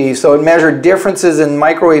anisotropy, so it measured differences in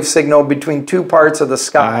microwave signal between two parts of the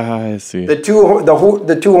sky. Ah, I see. The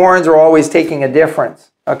two horns are always taking a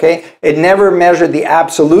difference, okay? It never measured the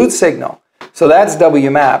absolute signal. So that's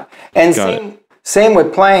WMAP. And same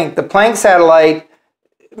with Planck. The Planck satellite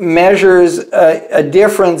measures a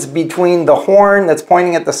difference between the horn that's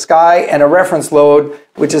pointing at the sky and a reference load,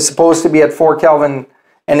 which is supposed to be at 4 Kelvin,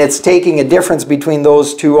 and it's taking a difference between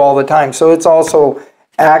those two all the time. So it's also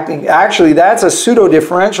acting, actually that's a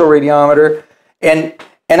pseudo-differential radiometer, and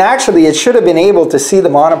actually it should have been able to see the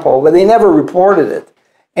monopole, but they never reported it.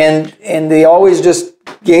 And they always just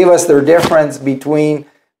gave us their difference between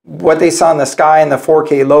what they saw in the sky and the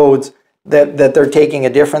 4K loads that they're taking a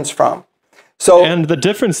difference from. So, and the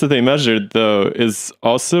difference that they measured, though, is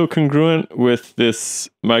also congruent with this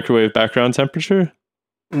microwave background temperature?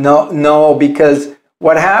 No, because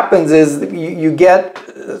what happens is you get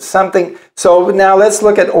something. So now let's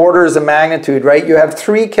look at orders of magnitude, right? You have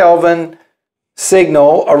 3 Kelvin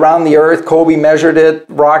signal around the Earth. Kobe measured it.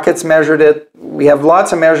 Rockets measured it. We have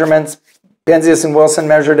lots of measurements. Penzias and Wilson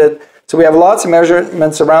measured it. So we have lots of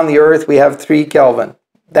measurements around the Earth. We have 3 Kelvin.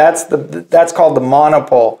 That's called the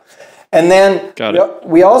monopole. And then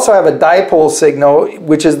we also have a dipole signal,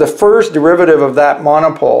 which is the first derivative of that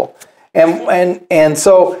monopole. And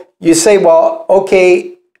so you say, well,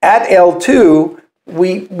 okay, at L2,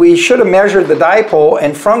 we should have measured the dipole,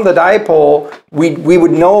 and from the dipole, we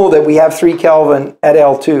would know that we have 3 Kelvin at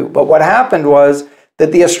L2. But what happened was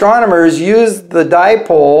that the astronomers used the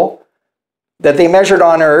dipole that they measured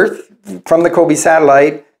on Earth from the Kobe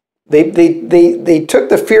satellite. They took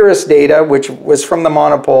the Photosphere data, which was from the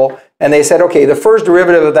monopole, and they said, okay, the first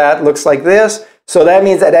derivative of that looks like this. So that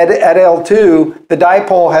means that at L2, the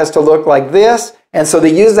dipole has to look like this. And so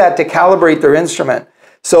they use that to calibrate their instrument.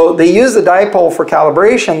 So they use the dipole for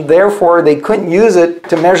calibration. Therefore, they couldn't use it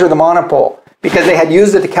to measure the monopole because they had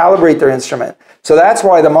used it to calibrate their instrument. So that's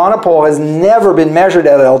why the monopole has never been measured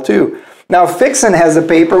at L2. Now, Fixon has a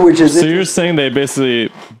paper which is... So you're saying they basically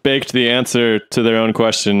baked the answer to their own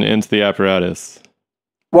question into the apparatus?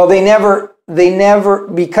 Well, they never,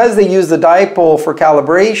 because they use the dipole for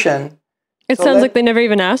calibration... It sounds like they never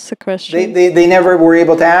even asked the question. They never were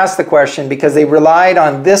able to ask the question because they relied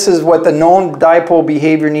on this is what the known dipole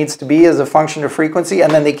behavior needs to be as a function of frequency,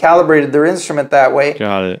 and then they calibrated their instrument that way.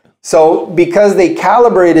 Got it. So because they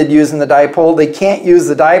calibrated using the dipole, they can't use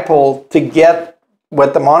the dipole to get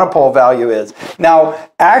what the monopole value is. Now,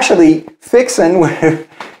 actually, Fixon...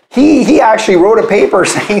 He actually wrote a paper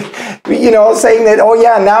saying, saying that, oh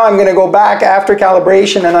yeah, now I'm going to go back after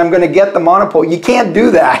calibration and I'm going to get the monopole. You can't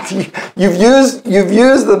do that. You've used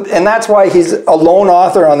the, and that's why he's a lone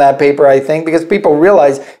author on that paper, I think, because people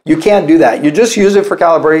realize you can't do that. You just use it for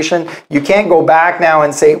calibration. You can't go back now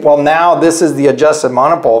and say, well, now this is the adjusted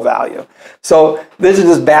monopole value. So this is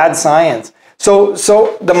just bad science. So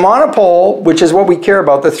the monopole, which is what we care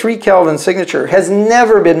about, the 3 Kelvin signature, has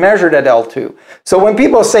never been measured at L2. So when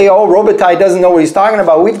people say, oh, Robitaille doesn't know what he's talking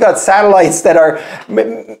about, we've got satellites that are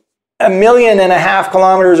 1.5 million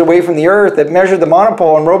kilometers away from the Earth that measure the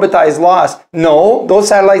monopole, and Robitaille's lost. No, those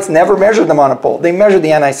satellites never measured the monopole. They measured the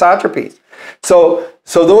anisotropies. So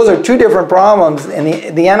those are two different problems. And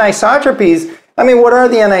the anisotropies, I mean, what are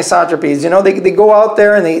the anisotropies? They go out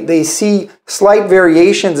there and they see slight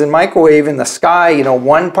variations in microwave in the sky,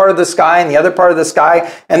 one part of the sky and the other part of the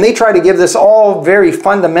sky, and they try to give this all very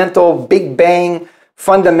fundamental, Big Bang,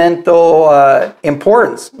 fundamental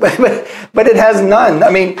importance, but it has none. I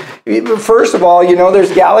mean, first of all,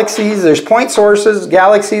 there's galaxies, there's point sources,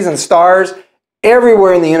 galaxies and stars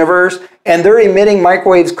everywhere in the universe, and they're emitting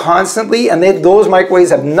microwaves constantly, and those microwaves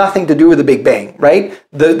have nothing to do with the Big Bang, right?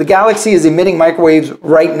 The galaxy is emitting microwaves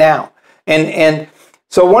right now. And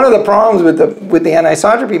so one of the problems with the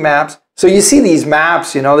anisotropy maps, so you see these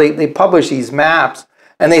maps, they publish these maps,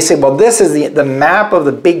 and they say, well, this is the map of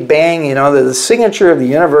the Big Bang, the signature of the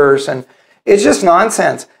universe, and it's just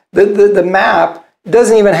nonsense. The map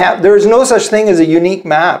doesn't even have, there's no such thing as a unique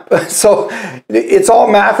map. So it's all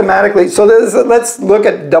mathematically, so let's look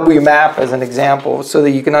at WMAP as an example so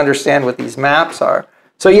that you can understand what these maps are.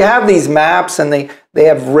 So you have these maps and they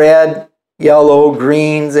have red, yellow,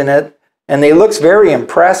 greens in it, and they looks very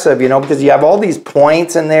impressive, because you have all these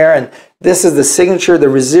points in there, and this is the signature, the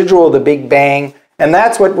residual of the Big Bang, and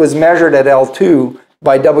that's what was measured at L2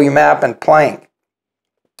 by WMAP and Planck.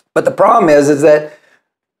 But the problem is that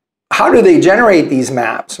how do they generate these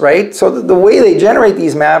maps, right? So the way they generate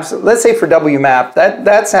these maps, let's say for WMAP,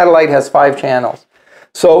 that satellite has 5 channels.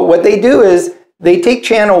 So what they do is they take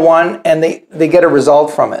channel 1 and they get a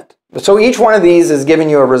result from it. So each one of these is giving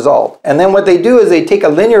you a result. And then what they do is they take a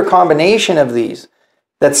linear combination of these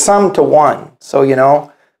that sum to 1. So,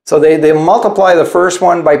 so they multiply the first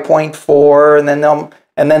one by 0.4,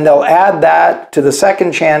 and then they'll add that to the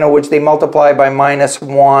second channel, which they multiply by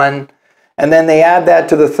 -1. And then they add that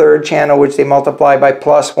to the third channel, which they multiply by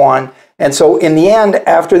 +1. And so in the end,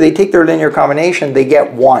 after they take their linear combination, they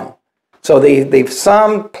get 1. So they've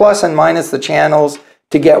summed plus and minus the channels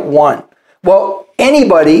to get 1. Well,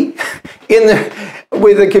 anybody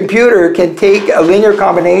with a computer can take a linear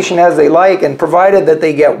combination as they like, and provided that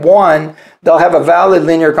they get 1, they'll have a valid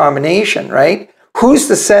linear combination, right? Who's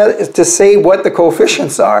to say what the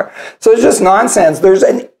coefficients are? So it's just nonsense. There's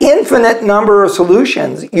an infinite number of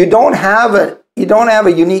solutions. You don't have a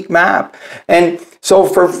unique map. And so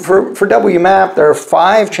for WMAP, there are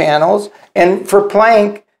 5 channels, and for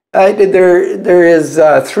Planck, there is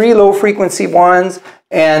 3 low frequency ones,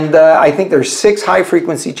 and I think there's 6 high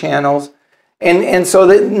frequency channels. And so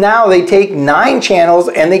that now they take 9 channels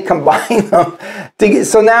and they combine them.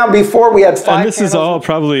 So now before we had 5 And this channels, is all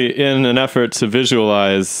probably in an effort to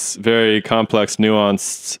visualize very complex,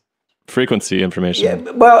 nuanced frequency information.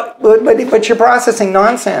 Yeah, well, but you're processing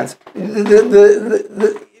nonsense.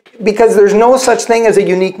 Because there's no such thing as a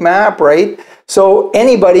unique map, right? So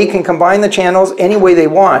anybody can combine the channels any way they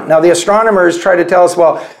want. Now the astronomers try to tell us,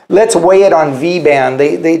 well, let's weigh it on V band.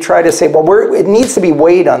 They try to say, well, it needs to be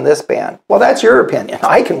weighed on this band. Well, that's your opinion.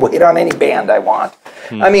 I can weigh it on any band I want.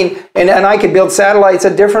 I mean, and I could build satellites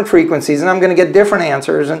at different frequencies, and I'm going to get different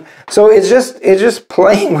answers. And so it's just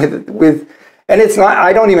playing with. And it's not,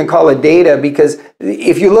 I don't even call it data, because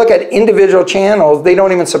if you look at individual channels, they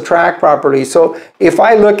don't even subtract properly. So if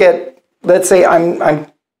I look at, let's say I'm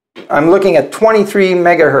looking at 23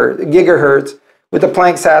 gigahertz with the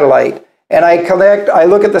Planck satellite, and I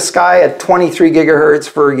look at the sky at 23 gigahertz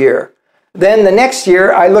for a year. Then the next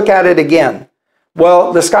year, I look at it again.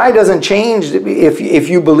 Well, the sky doesn't change if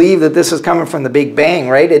you believe that this is coming from the Big Bang,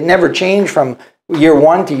 right? It never changed from year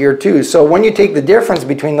 1 to year 2. So when you take the difference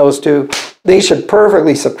between those two, they should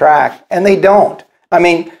perfectly subtract, and they don't. I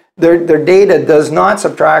mean, their data does not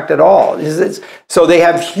subtract at all. So they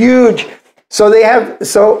have huge, so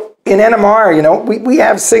in NMR, you know, we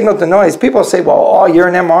have signal to noise. People say, well, oh, you're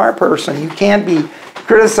an MR person. You can't be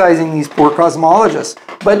criticizing these poor cosmologists.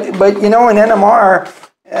 But you know, in NMR,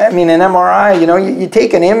 I mean, in MRI, you know, you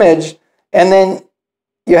take an image and then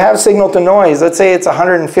you have signal to noise. Let's say it's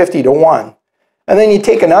 150 to 1. And then you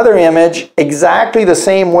take another image exactly the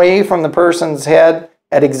same way from the person's head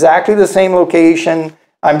at exactly the same location.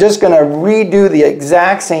 I'm just going to redo the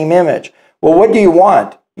exact same image. Well, what do you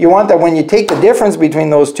want? You want that when you take the difference between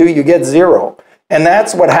those two, you get 0. And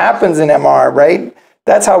that's what happens in MR, right?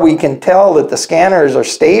 That's how we can tell that the scanners are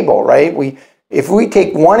stable, right? If we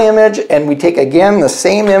take one image and we take again the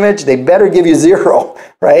same image, they better give you 0,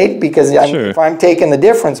 right? Because if I'm taking the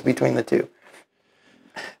difference between the two.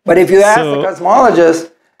 But if you ask the cosmologists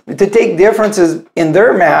to take differences in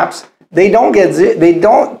their maps, they don't get 0.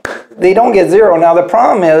 Now the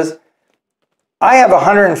problem is, I have a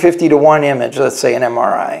 150 to 1 image, let's say an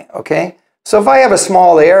MRI, okay? So if I have a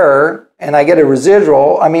small error and I get a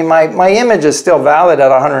residual, I mean, my image is still valid at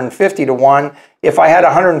 150 to 1. If I had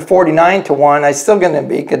 149 to 1, I'm still going to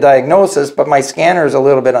make a diagnosis, but my scanner is a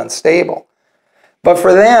little bit unstable. But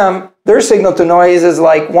for them, their signal to noise is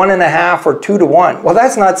like 1.5 or 2 to 1. Well,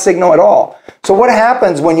 that's not signal at all. So what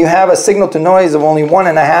happens when you have a signal to noise of only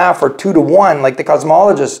 1.5 or 2 to 1, like the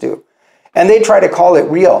cosmologists do? And they try to call it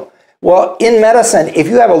real. Well, in medicine, if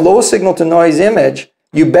you have a low signal to noise image,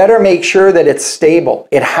 you better make sure that it's stable.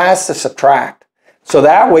 It has to subtract. So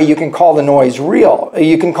that way you can call the noise real.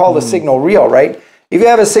 You can call the signal real, right? If you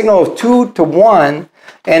have a signal of 2 to 1,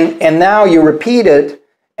 and now you repeat it,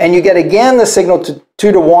 and you get again the signal to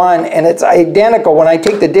 2 to 1, and it's identical. When I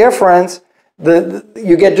take the difference,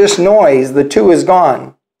 you get just noise. The 2 is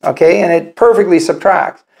gone, okay? And it perfectly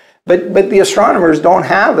subtracts. But the astronomers don't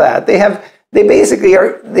have that. They have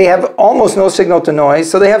almost no signal to noise,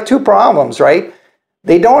 so they have 2 problems, right?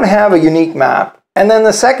 They don't have a unique map. And then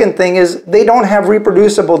the second thing is they don't have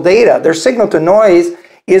reproducible data. Their signal to noise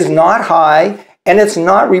is not high, and it's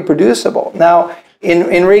not reproducible. Now, in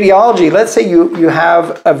radiology, let's say you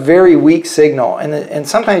have a very weak signal, and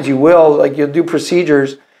sometimes you will, like you'll do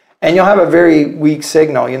procedures, and you'll have a very weak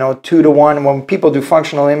signal, you know, 2 to 1. When people do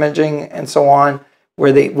functional imaging and so on,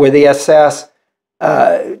 where they assess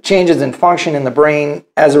changes in function in the brain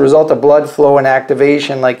as a result of blood flow and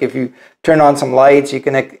activation, like if you turn on some lights, you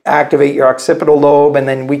can activate your occipital lobe, and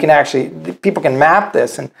then people can map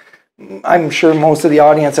this, and I'm sure most of the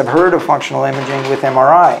audience have heard of functional imaging with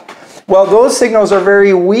MRI. Well, those signals are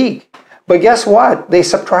very weak, but guess what? They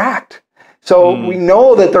subtract. So we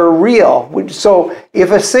know that they're real. So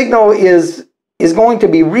if a signal is going to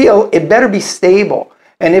be real, it better be stable.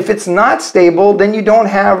 And if it's not stable, then you don't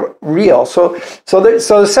have real. So there's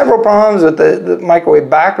several problems with the microwave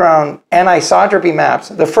background anisotropy maps.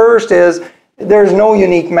 The first is there's no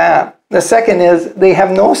unique map. The second is they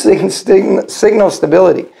have no signal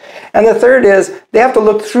stability. And the third is they have to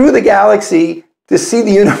look through the galaxy to see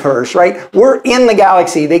the universe, right? We're in the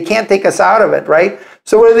galaxy. They can't take us out of it, right?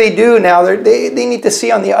 So what do now? They need to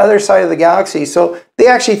see on the other side of the galaxy. So they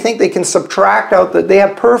actually think they can subtract out they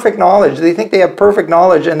have perfect knowledge. They think they have perfect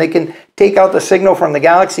knowledge and they can take out the signal from the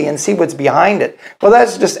galaxy and see what's behind it. Well,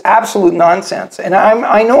 that's just absolute nonsense. And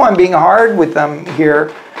I know I'm being hard with them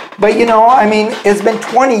here, but you know, I mean, it's been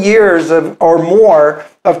 20 years or more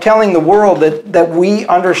of telling the world that we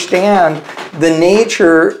understand the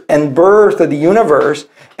nature and birth of the universe,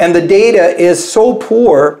 and the data is so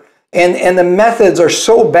poor and the methods are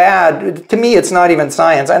so bad. To me, it's not even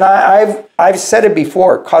science. And I've said it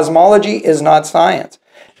before, cosmology is not science.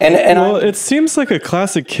 Well, it seems like a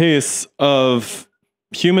classic case of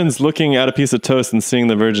humans looking at a piece of toast and seeing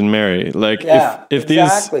the Virgin Mary. Like, if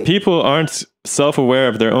exactly. These people aren't self-aware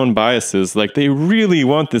of their own biases, like they really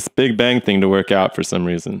want this Big Bang thing to work out for some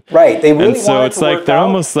reason. Right. They really and so it's like they're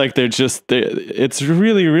almost like it's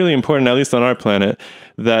really, really important, at least on our planet,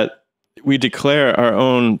 that we declare our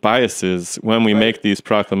own biases when we make these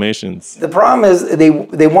proclamations. The problem is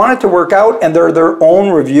they want it to work out, and they're their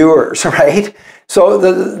own reviewers, right? So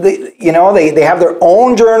they have their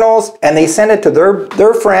own journals, and they send it to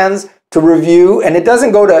their friends to review, and it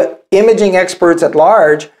doesn't go to imaging experts at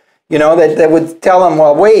large, you know, that would tell them,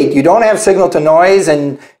 well, wait, you don't have signal to noise,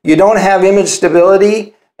 and you don't have image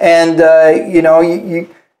stability, and you don't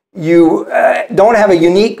have a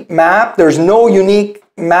unique map. There's no unique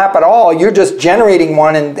map at all. You're just generating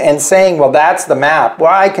one and saying, well, that's the map.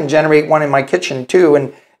 Well, I can generate one in my kitchen too,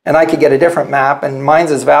 and I could get a different map, and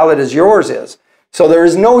mine's as valid as yours is. So there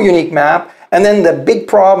is no unique map. And then the big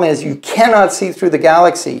problem is you cannot see through the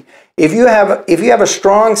galaxy. If you have a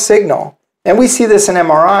strong signal, and we see this in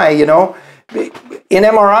MRI, you know, in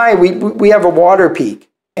MRI we have a water peak,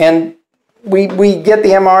 and we get the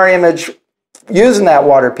MRI image using that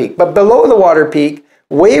water peak. But below the water peak,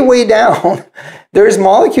 way down, there's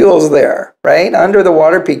molecules there, right? Under the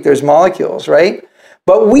water peak, there's molecules, right?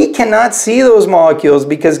 But we cannot see those molecules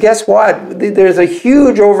because guess what? There's a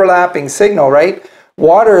huge overlapping signal, right?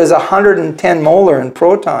 Water is 110 molar in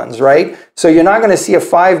protons, right? So you're not going to see a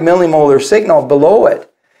 5 millimolar signal below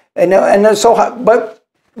it. And so,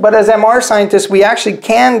 but as MR scientists, we actually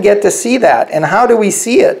can get to see that. And how do we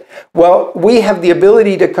see it? Well, we have the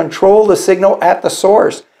ability to control the signal at the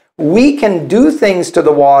source. We can do things to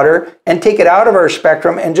the water and take it out of our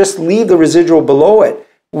spectrum and just leave the residual below it.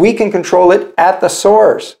 We can control it at the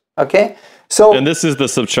source, okay? So, and this is the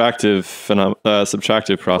subtractive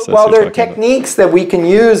process. Well, there are techniques that we can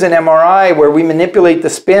use in MRI where we manipulate the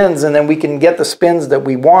spins, and then we can get the spins that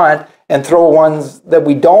we want and throw ones that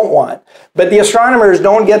we don't want. But the astronomers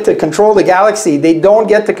don't get to control the galaxy. They don't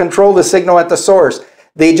get to control the signal at the source.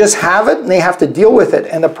 They just have it, and they have to deal with it.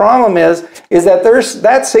 And the problem is that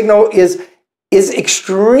that signal is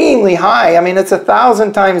extremely high. I mean, it's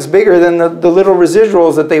 1,000 times bigger than the little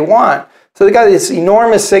residuals that they want. So they got this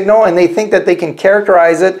enormous signal, and they think that they can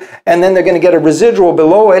characterize it, and then they're going to get a residual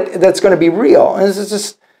below it that's going to be real. And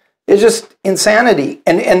it's just insanity.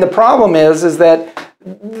 And the problem is that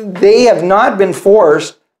they have not been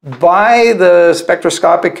forced by the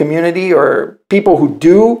spectroscopic community or people who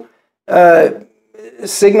do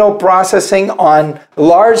signal processing on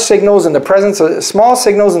large signals in the presence of small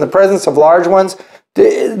signals in the presence of large ones.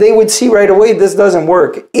 They would see right away this doesn't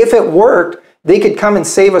work. If it worked, they could come and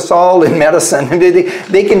save us all in medicine.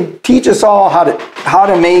 They can teach us all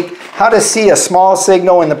how to see a small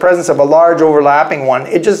signal in the presence of a large overlapping one.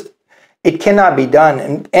 It cannot be done.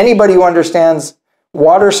 And anybody who understands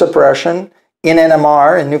water suppression in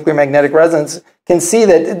NMR, in nuclear magnetic resonance, can see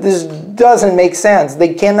that this doesn't make sense.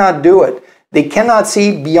 They cannot do it. They cannot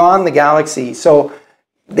see beyond the galaxy. So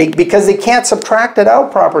because they can't subtract it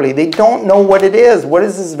out properly. They don't know what it is. What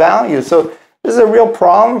is this value? So this is a real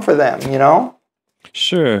problem for them, you know?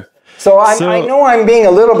 Sure. So I know I'm being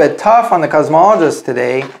a little bit tough on the cosmologists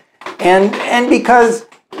today, and because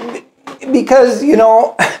you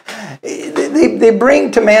know, they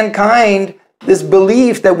bring to mankind this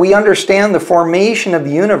belief that we understand the formation of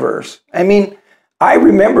the universe. I mean, I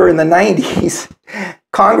remember in the 90s,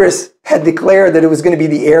 Congress had declared that it was going to be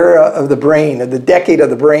the era of the brain, of the decade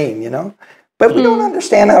of the brain, you know? But we don't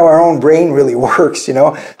understand how our own brain really works, you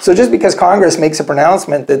know? So just because Congress makes a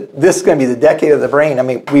pronouncement that this is going to be the decade of the brain, I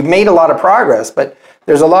mean, we've made a lot of progress, but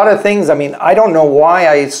there's a lot of things. I mean, I don't know why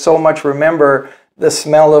I so much remember the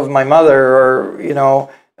smell of my mother, or, you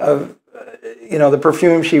know, of, you know, the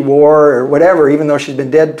perfume she wore or whatever, even though she's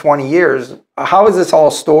been dead 20 years. How is this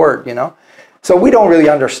all stored, you know? So we don't really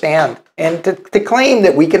understand. And to claim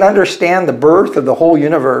that we can understand the birth of the whole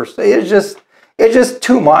universe is just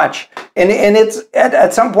too much. And it's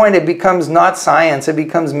at some point it becomes not science, it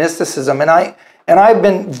becomes mysticism. And I've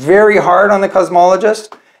been very hard on the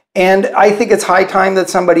cosmologists. And I think it's high time that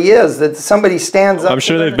somebody stands up. I'm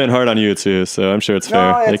sure they've been hard on you too, so I'm sure it's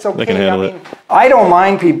fair. No, it's okay. They can handle it. I don't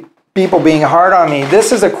mind people being hard on me.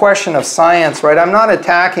 This is a question of science, right? I'm not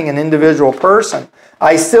attacking an individual person.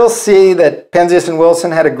 I still see that Penzias and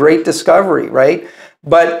Wilson had a great discovery, right?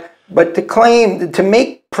 But to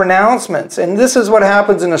make pronouncements, and this is what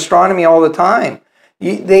happens in astronomy all the time.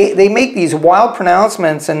 They make these wild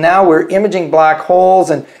pronouncements, and now we're imaging black holes,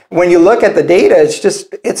 and when you look at the data,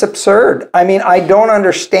 it's absurd. I mean, I don't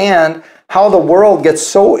understand how the world gets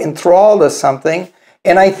so enthralled with something,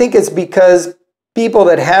 and I think it's because people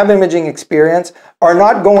that have imaging experience are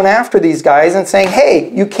not going after these guys and saying,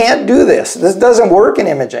 hey, you can't do this. This doesn't work in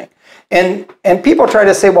imaging. And people try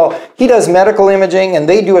to say, well, he does medical imaging and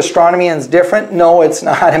they do astronomy and it's different. No, it's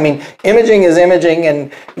not. I mean, imaging is imaging.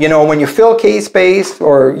 And, you know, when you fill K space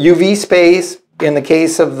or UV space, in the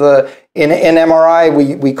case of in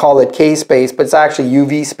MRI, we call it K space, but it's actually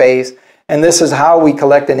UV space. And this is how we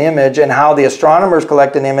collect an image and how the astronomers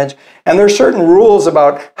collect an image. And there's certain rules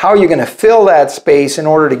about how you're going to fill that space in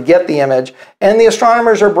order to get the image. And the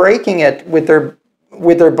astronomers are breaking it with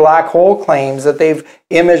their black hole claims that they've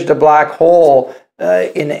imaged a black hole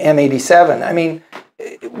in M87. I mean,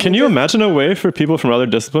 can you imagine a way for people from other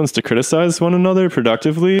disciplines to criticize one another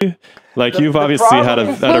productively? Like you've obviously had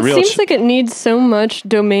a real... It seems like it needs so much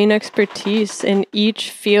domain expertise in each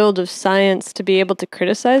field of science to be able to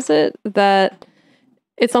criticize it that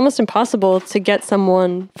it's almost impossible to get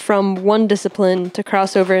someone from one discipline to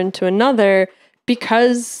cross over into another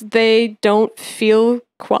because they don't feel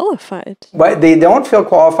qualified. But they don't feel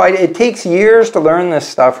qualified. It takes years to learn this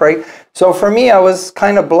stuff, right? So for me, I was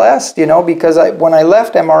kind of blessed, you know, because when I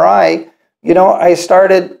left MRI, you know, I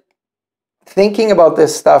started thinking about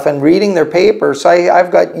this stuff and reading their papers. So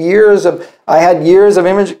I've got years of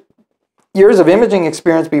imaging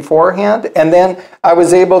experience beforehand, and then I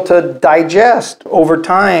was able to digest over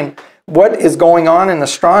time what is going on in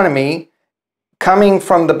astronomy, coming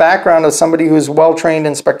from the background of somebody who's well trained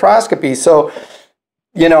in spectroscopy. So,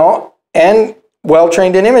 you know, and well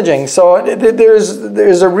trained in imaging. So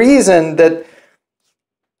there's a reason that,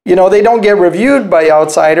 you know, they don't get reviewed by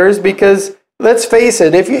outsiders because, let's face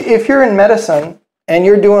it, if you're in medicine and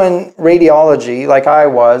you're doing radiology like I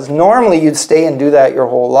was, normally you'd stay and do that your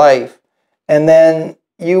whole life. And then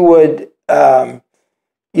you would,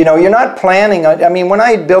 you know, you're not planning on, I mean, when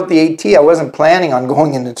I built the AT, I wasn't planning on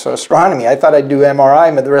going into astronomy. I thought I'd do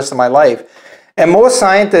MRI for the rest of my life. And most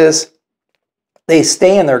scientists, they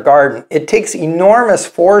stay in their garden. It takes enormous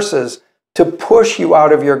forces to push you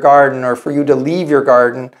out of your garden or for you to leave your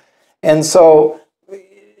garden. And so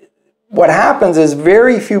what happens is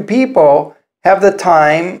very few people have the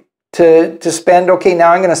time to spend, okay,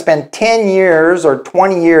 now I'm going to spend 10 years or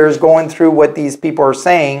 20 years going through what these people are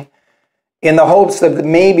saying in the hopes that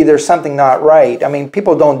maybe there's something not right. I mean,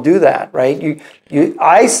 people don't do that, right?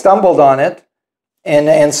 I stumbled on it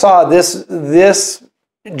and saw this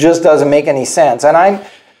just doesn't make any sense. And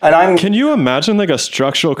I'm Can you imagine like a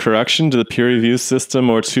structural correction to the peer review system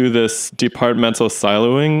or to this departmental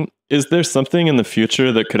siloing? Is there something in the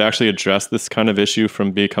future that could actually address this kind of issue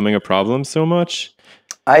from becoming a problem so much?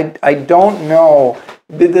 I don't know.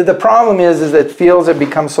 The problem is that fields have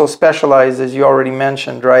become so specialized, as you already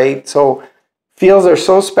mentioned, right? So fields are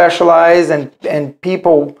so specialized and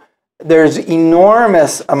people, there's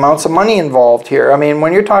enormous amounts of money involved here. I mean,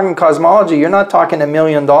 when you're talking cosmology, you're not talking $1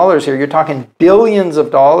 million here. You're talking billions of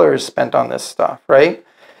dollars spent on this stuff, right?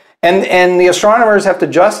 And the astronomers have to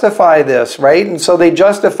justify this, right? And so they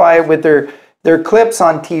justify it with their clips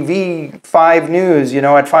on TV, 5 News, you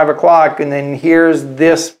know, at 5 o'clock, and then here's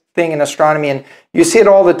this thing in astronomy. And you see it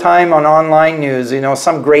all the time on online news, you know,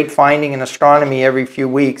 some great finding in astronomy every few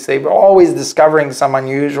weeks. They're always discovering some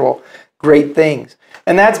unusual, great things.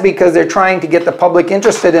 And that's because they're trying to get the public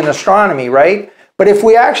interested in astronomy, right? But if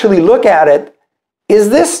we actually look at it, is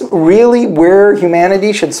this really where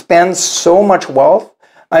humanity should spend so much wealth?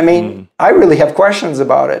 I mean, I really have questions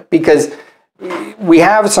about it because we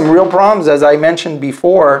have some real problems, as I mentioned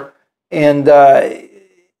before. And,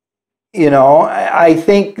 you know, I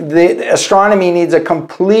think the astronomy needs a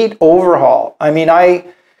complete overhaul. I mean, I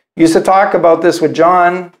used to talk about this with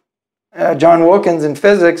John Wilkins in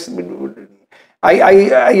physics.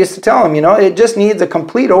 I used to tell him, you know, it just needs a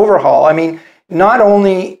complete overhaul. I mean, not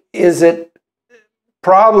only is it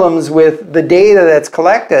problems with the data that's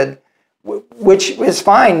collected, which is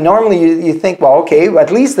fine. Normally you think, well, okay,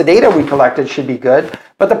 at least the data we collected should be good.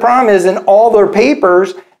 But the problem is in all their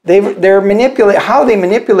papers, they're how they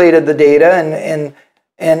manipulated the data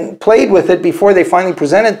and played with it before they finally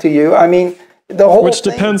presented to you. I mean, the whole Which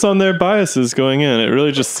depends on their biases going in. It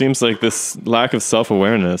really just seems like this lack of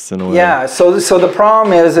self-awareness in a way. Yeah, so the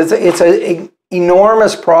problem is it's an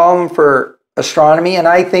enormous problem for astronomy, and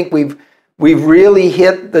I think we've really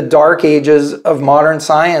hit the dark ages of modern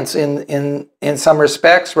science in some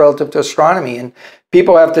respects relative to astronomy, and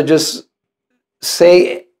people have to just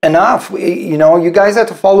say enough. You know, you guys have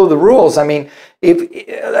to follow the rules. I mean,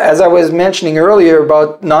 as I was mentioning earlier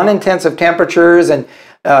about non-intensive temperatures and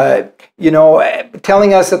you know,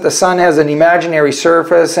 telling us that the sun has an imaginary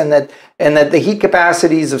surface and that the heat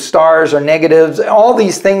capacities of stars are negatives, all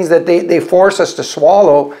these things that they force us to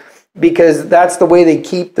swallow because that's the way they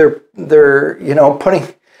keep their you know,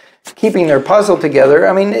 keeping their puzzle together.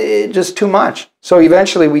 I mean, just too much. So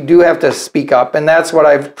eventually we do have to speak up, and that's what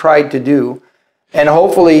I've tried to do. And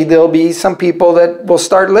hopefully there'll be some people that will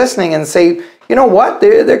start listening and say, you know what,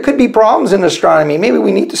 there could be problems in astronomy. Maybe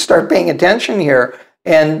we need to start paying attention here.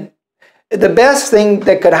 And the best thing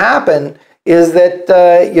that could happen is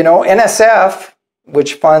that, you know, NSF,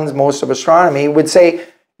 which funds most of astronomy, would say,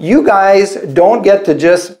 you guys don't get to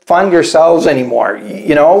just fund yourselves anymore.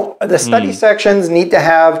 You know, the study sections need to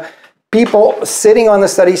have people sitting on the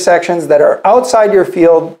study sections that are outside your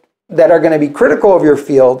field, that are going to be critical of your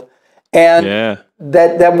field, and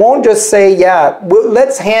that won't just say, yeah,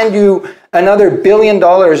 let's hand you another $1 billion,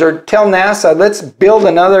 or tell NASA, let's build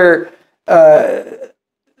another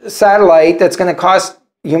satellite that's going to cost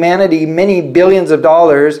humanity many billions of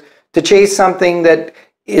dollars to chase something that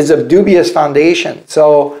is of dubious foundation.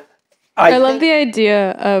 So I love the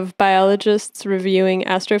idea of biologists reviewing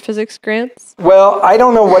astrophysics grants. Well, I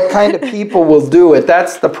don't know what kind of people will do it.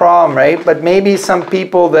 That's the problem, right? But maybe some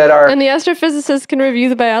people that are... And the astrophysicists can review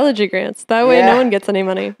the biology grants. That way no one gets any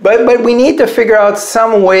money. But we need to figure out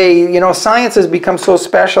some way. You know, science has become so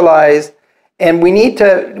specialized, and we need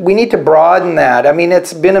to broaden that. I mean,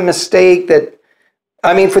 it's been a mistake that...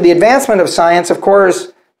 I mean, for the advancement of science, of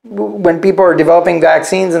course, when people are developing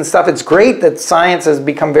vaccines and stuff, it's great that science has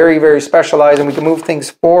become very, very specialized and we can move things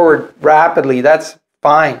forward rapidly. That's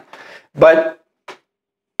fine. But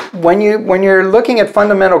when you're looking at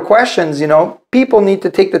fundamental questions, you know, people need to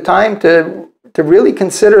take the time to really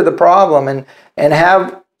consider the problem and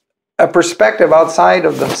have a perspective outside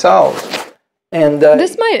of themselves. And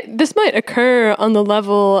this might occur on the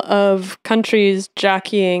level of countries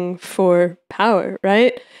jockeying for power,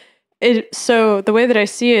 right? So the way that I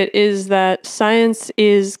see it is that science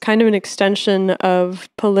is kind of an extension of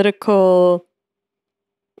political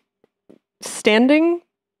standing,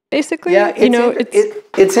 basically. Yeah,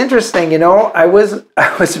 it's interesting. You know, I was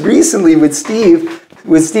recently with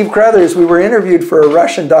Steve Crothers. We were interviewed for a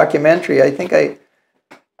Russian documentary. I think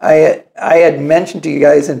I had mentioned to you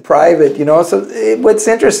guys in private. You know, so what's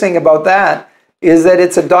interesting about that is that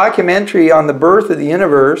it's a documentary on the birth of the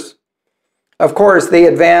universe. Of course, they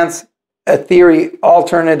advance a theory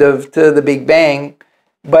alternative to the Big Bang,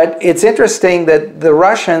 but it's interesting that the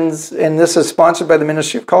Russians, and this is sponsored by the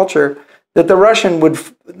Ministry of Culture, that the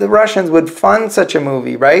Russians would fund such a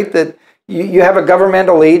movie, right? That you have a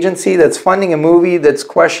governmental agency that's funding a movie that's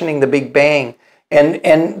questioning the Big Bang,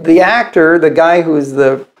 and the actor, the guy who's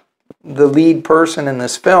the lead person in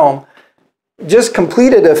this film, just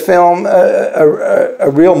completed a film,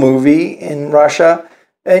 a real movie in Russia.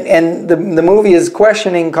 And the movie is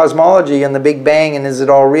questioning cosmology and the Big Bang and is it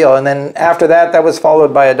all real? And then after that was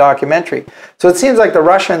followed by a documentary. So it seems like the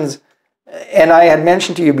Russians, and I had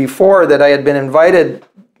mentioned to you before that I had been invited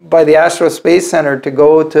by the Aerospace Center to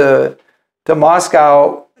go to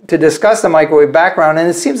Moscow to discuss the microwave background. And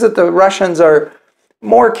it seems that the Russians are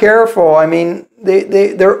more careful. I mean,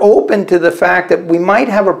 they're open to the fact that we might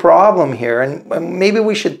have a problem here and maybe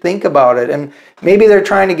we should think about it. And maybe they're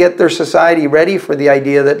trying to get their society ready for the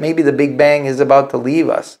idea that maybe the Big Bang is about to leave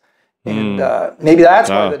us. And maybe that's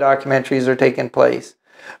why the documentaries are taking place.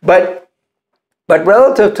 But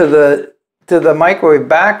relative to the microwave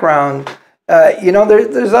background, you know,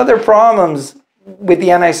 there's other problems with the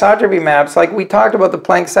anisotropy maps. Like we talked about the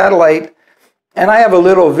Planck satellite. And I have a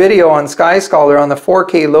little video on Skyscholar on the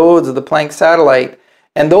 4K loads of the Planck satellite.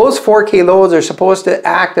 And those 4K loads are supposed to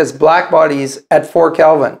act as black bodies at 4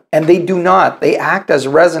 Kelvin. And they do not. They act as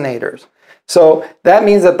resonators. So that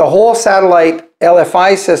means that the whole satellite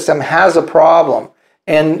LFI system has a problem.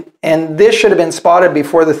 And this should have been spotted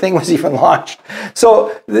before the thing was even launched.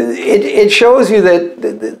 So it shows you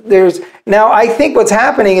that there's, now I think what's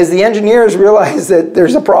happening is the engineers realize that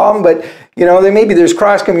there's a problem, but you know, maybe there's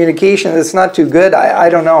cross communication that's not too good. I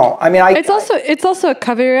don't know. I mean, it's also a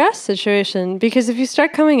cover your ass situation, because if you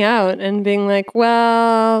start coming out and being like,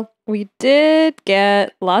 well, we did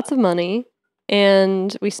get lots of money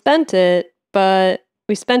and we spent it, but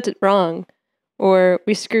we spent it wrong, or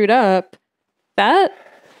we screwed up, that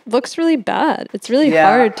looks really bad. It's really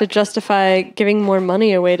hard to justify giving more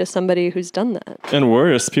money away to somebody who's done that. And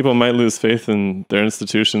worse, people might lose faith in their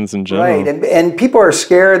institutions in general. Right, and people are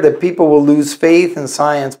scared that people will lose faith in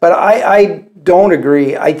science, but I don't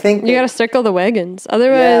agree. I think you got to circle the wagons.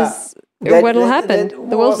 Otherwise, what'll happen?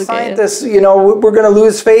 The world's will scientists, you know, we're going to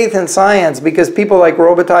lose faith in science because people like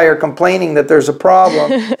Robitaille are complaining that there's a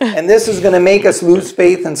problem, and this is going to make us lose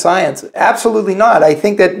faith in science. Absolutely not. I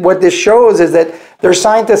think that what this shows is that there's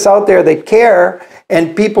scientists out there that care,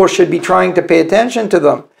 and people should be trying to pay attention to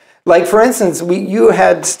them. Like, for instance, you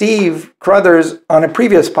had Steve Crothers on a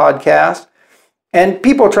previous podcast, and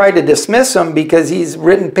people tried to dismiss him because he's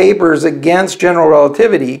written papers against general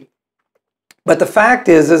relativity. But the fact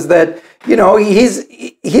is that, you know,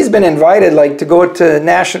 he's been invited, like, to go to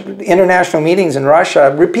international meetings in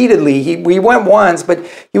Russia repeatedly. We went once, but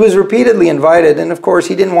he was repeatedly invited, and of course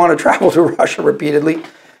he didn't want to travel to Russia repeatedly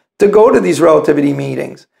to go to these relativity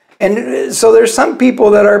meetings. And so there's some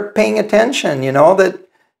people that are paying attention, you know, that,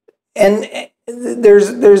 and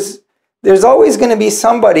there's always going to be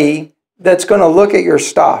somebody that's going to look at your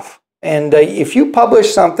stuff. And if you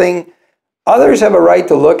publish something, others have a right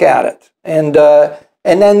to look at it. And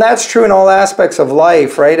then that's true in all aspects of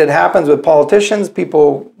life, right? It happens with politicians.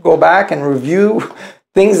 People go back and review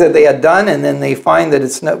things that they had done, and then they find that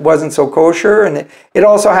it wasn't so kosher. And it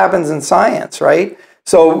also happens in science, right?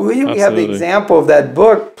 So we have the example of that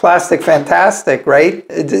book, Plastic Fantastic, right?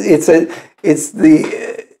 It's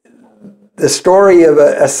the story of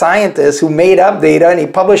a scientist who made up data, and he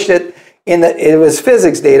published it it was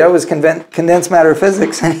physics data, it was condensed matter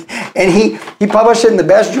physics, and he published it in the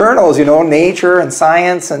best journals, you know, Nature and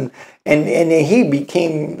Science, and he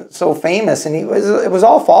became so famous, and it was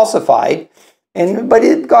all falsified, but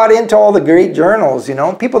it got into all the great journals, you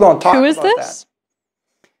know. People don't talk about that. Who is this?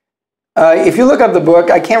 If you look up the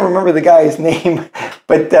book, I can't remember the guy's name,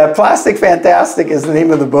 but Plastic Fantastic is the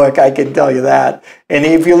name of the book, I can tell you that. And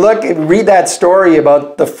if you read that story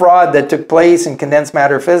about the fraud that took place in condensed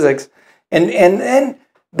matter physics, and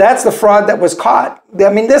that's the fraud that was caught.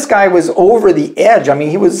 I mean, this guy was over the edge. I mean,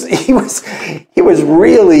 he was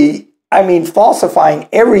really, I mean, falsifying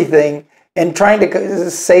everything and trying to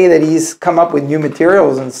say that he's come up with new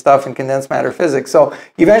materials and stuff in condensed matter physics. So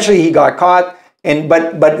eventually he got caught.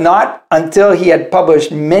 But not until he had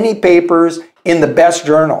published many papers in the best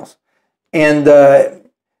journals, and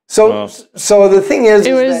so the thing is,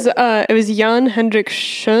 it was Jan Hendrik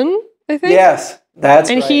Schön, I think. Yes, that's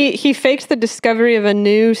and right. he faked the discovery of a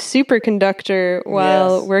new superconductor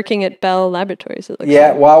while working at Bell Laboratories.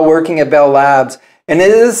 While working at Bell Labs, and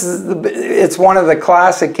it's one of the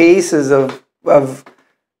classic cases of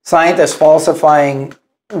scientists falsifying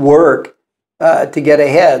work to get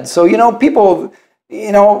ahead. So, you know, people,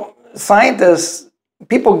 you know, scientists,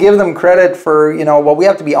 people give them credit for, you know, well, we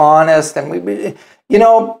have to be honest, and we, you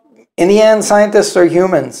know, in the end, scientists are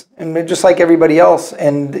humans, and they're just like everybody else,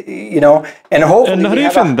 and, you know, and hopefully... And not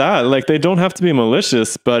even that, like, they don't have to be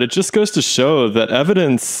malicious, but it just goes to show that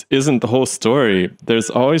evidence isn't the whole story.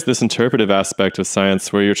 There's always this interpretive aspect of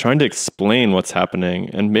science where you're trying to explain what's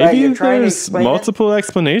happening, and maybe there's multiple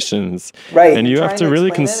explanations, right? And you have to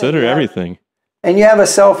really consider everything. And you have a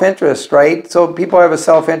self-interest, right? So people have a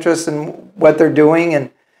self-interest in what they're doing,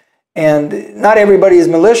 and not everybody is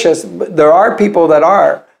malicious, but there are people that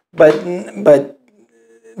are, but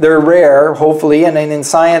they're rare, hopefully, and in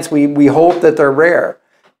science we hope that they're rare.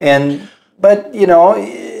 But you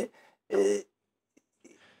know,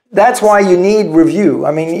 that's why you need review.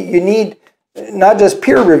 I mean, you need not just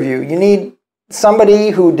peer review, you need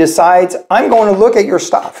somebody who decides, I'm going to look at your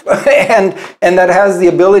stuff, and that has the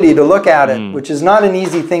ability to look at it, which is not an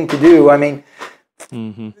easy thing to do. I mean,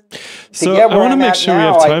 so I want to make sure we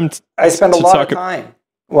have time I spend a lot of time.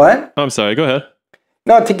 What? I'm sorry, go ahead.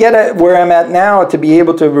 No, to get where I'm at now, to be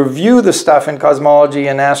able to review the stuff in cosmology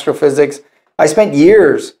and astrophysics, I spent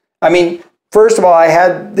years. I mean, first of all, I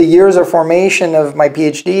had the years of formation of my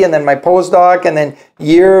PhD, and then my postdoc, and then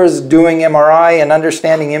years doing MRI and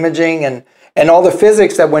understanding imaging and all the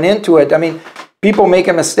physics that went into it. I mean, people make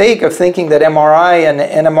a mistake of thinking that MRI and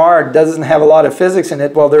NMR doesn't have a lot of physics in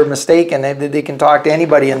it. Well, they're mistaken. They can talk to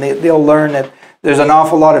anybody, and they'll learn that there's an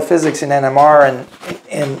awful lot of physics in NMR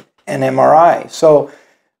and MRI. So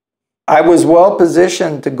I was well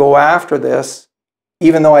positioned to go after this,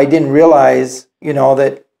 even though I didn't realize, you know,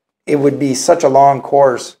 that it would be such a long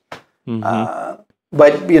course.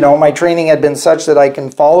 But, you know, my training had been such that I can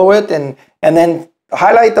follow it and then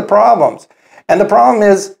highlight the problems. And the problem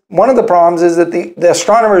is, one of the problems is that the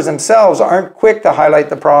astronomers themselves aren't quick to highlight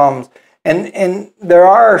the problems. And there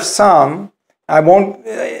are some, I won't,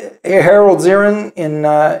 Harold Zirin,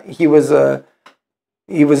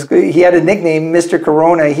 he had a nickname, Mr.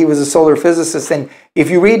 Corona. He was a solar physicist. And if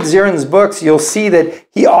you read Zirin's books, you'll see that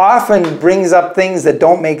he often brings up things that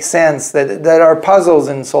don't make sense, that are puzzles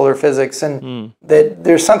in solar physics, and that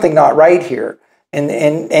there's something not right here.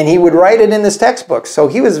 And he would write it in his textbooks. So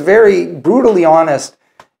he was very brutally honest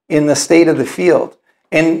in the state of the field.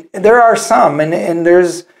 And there are some, and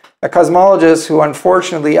there's a cosmologist who,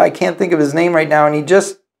 unfortunately, I can't think of his name right now, and he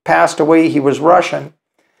just passed away. He was Russian.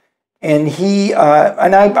 And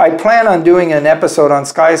I plan on doing an episode on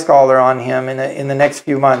Sky Scholar on him in the next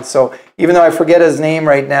few months. So even though I forget his name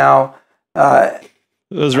right now,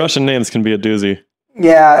 those Russian names can be a doozy.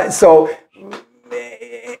 Yeah. So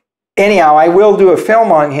anyhow, I will do a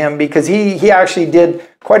film on him because he actually did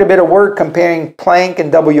quite a bit of work comparing Planck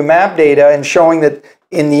and WMAP data and showing that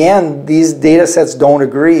in the end these data sets don't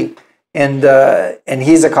agree. And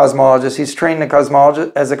he's a cosmologist. He's trained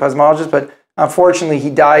as a cosmologist, but unfortunately, he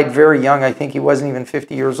died very young. I think he wasn't even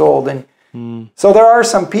 50 years old. And so there are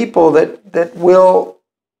some people that will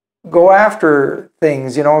go after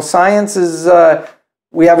things. You know, science is,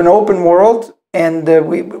 we have an open world, and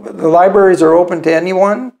the libraries are open to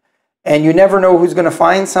anyone, and you never know who's going to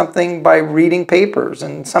find something by reading papers.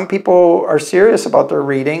 And some people are serious about their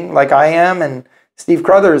reading, like I am, and Steve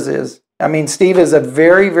Crothers is. I mean, Steve is a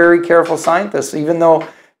very, very careful scientist. Even though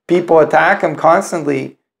people attack him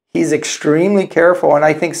constantly, he's extremely careful, and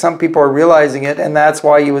I think some people are realizing it, and that's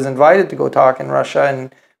why he was invited to go talk in Russia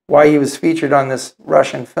and why he was featured on this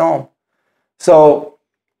Russian film. So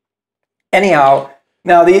anyhow,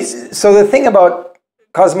 now so the thing about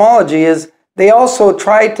cosmology is they also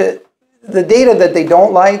try to, the data that they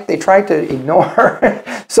don't like, they try to ignore.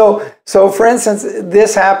 So for instance,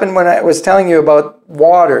 this happened when I was telling you about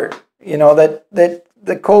water, you know, that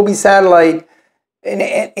the COBE satellite,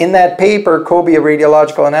 in that paper, COBE, a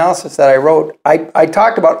radiological analysis that I wrote, I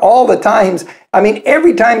talked about all the times. I mean,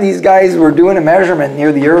 every time these guys were doing a measurement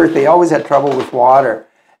near the Earth, they always had trouble with water.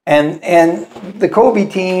 And the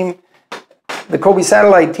COBE team, the COBE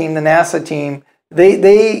satellite team, the NASA team,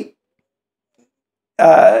 they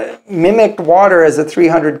mimicked water as a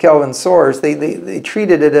 300 Kelvin source. They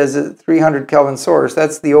treated it as a 300 Kelvin source.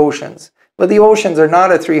 That's the oceans. But the oceans are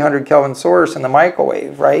not a 300 Kelvin source in the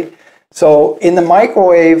microwave, right? So in the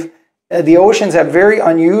microwave, the oceans have very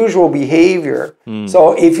unusual behavior.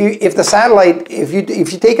 So if you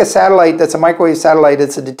take a satellite that's a microwave satellite,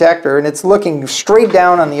 it's a detector, and it's looking straight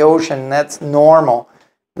down on the ocean, that's normal.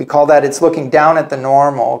 We call that, it's looking down at the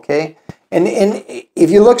normal, okay? And if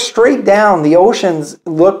you look straight down, the oceans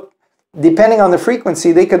look, depending on the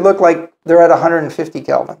frequency, they could look like they're at 150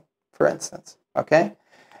 Kelvin, for instance, okay?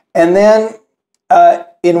 And then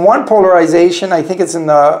in one polarization, I think it's in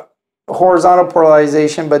the horizontal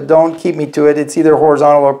polarization, but don't keep me to it. It's either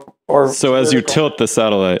horizontal or so vertical. As you tilt the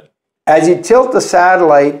satellite. As you tilt the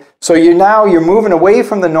satellite, so you're moving away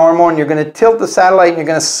from the normal, and you're going to tilt the satellite, and you're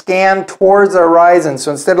going to scan towards the horizon.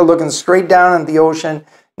 So instead of looking straight down at the ocean,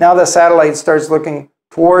 now the satellite starts looking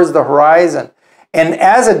towards the horizon. And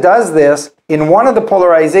as it does this, in one of the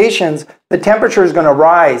polarizations, the temperature is going to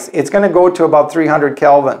rise. It's going to go to about 300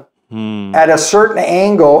 Kelvin. At a certain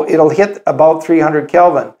angle, it'll hit about 300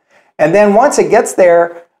 Kelvin. And then once it gets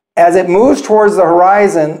there, as it moves towards the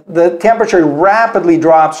horizon, the temperature rapidly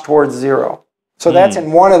drops towards zero. So that's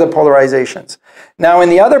in one of the polarizations. Now in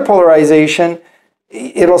the other polarization,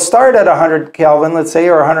 it'll start at 100 Kelvin, let's say,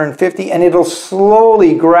 or 150, and it'll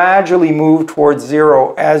slowly, gradually move towards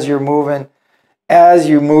zero as you move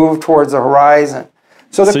towards the horizon.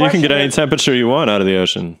 So you can get any temperature you want out of the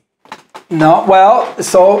ocean. No, well,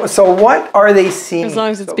 so what are they seeing? As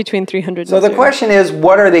long as it's between 300 and So the question is,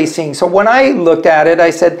 what are they seeing? So when I looked at it,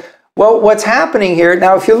 I said, well, what's happening here?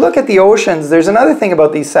 Now, if you look at the oceans, there's another thing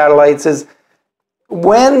about these satellites is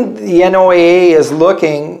when the NOAA is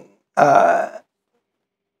looking at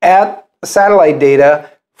satellite data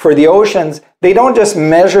for the oceans, they don't just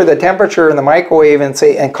measure the temperature in the microwave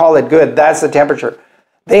and call it good. That's the temperature.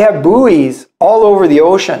 They have buoys all over the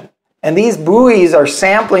ocean. And these buoys are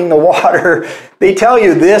sampling the water. They tell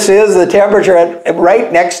you this is the temperature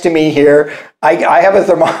right next to me here. I have a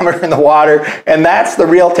thermometer in the water, and that's the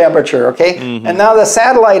real temperature, okay? And now the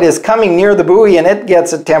satellite is coming near the buoy, and it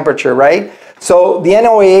gets a temperature, right? So the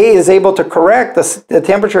NOAA is able to correct the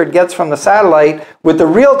temperature it gets from the satellite with the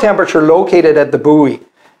real temperature located at the buoy,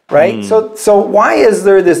 right? So why is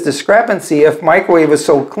there this discrepancy if microwave is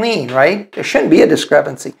so clean, right? There shouldn't be a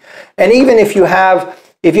discrepancy. And even if you have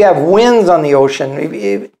winds on the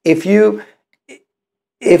ocean, if you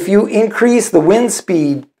increase the wind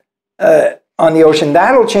speed on the ocean,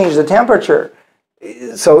 that'll change the temperature.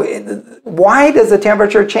 So why does the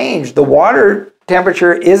temperature change? The water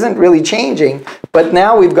temperature isn't really changing, but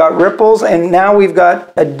now we've got ripples, and now we've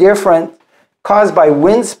got a different caused by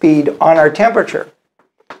wind speed on our temperature.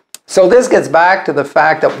 So this gets back to the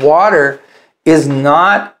fact that water is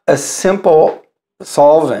not a simple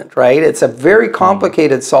solvent, right? It's a very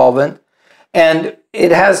complicated solvent, and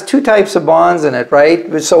it has two types of bonds in it,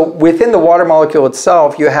 right? So within the water molecule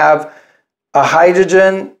itself, you have a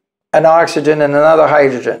hydrogen, an oxygen, and another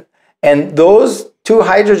hydrogen. And those two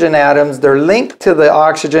hydrogen atoms, they're linked to the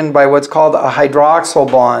oxygen by what's called a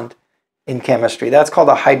hydroxyl bond in chemistry. That's called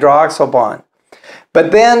a hydroxyl bond.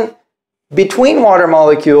 But then between water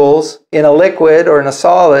molecules in a liquid or in a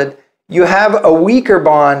solid, you have a weaker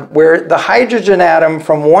bond where the hydrogen atom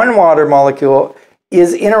from one water molecule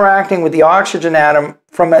is interacting with the oxygen atom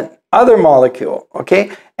from another molecule,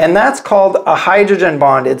 okay? And that's called a hydrogen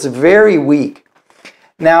bond. It's very weak.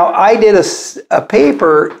 Now, I did a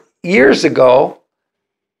paper years ago.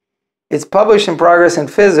 It's published in Progress in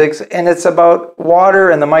Physics, and it's about water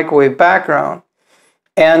and the microwave background.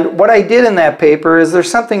 And what I did in that paper is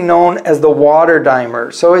there's something known as the water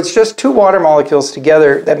dimer. So it's just two water molecules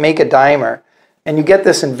together that make a dimer. And you get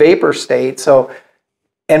this in vapor state.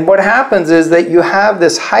 And what happens is that you have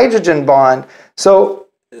this hydrogen bond. So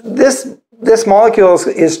this molecule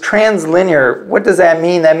is translinear. What does that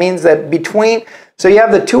mean? That means that so you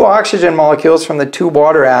have the two oxygen molecules from the two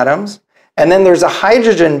water atoms, and then there's a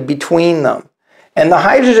hydrogen between them. And the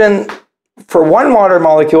hydrogen for one water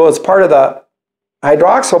molecule is part of the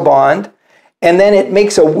hydroxyl bond, and then it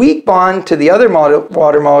makes a weak bond to the other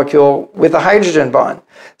water molecule with a hydrogen bond.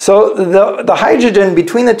 So the hydrogen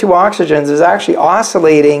between the two oxygens is actually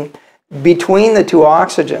oscillating between the two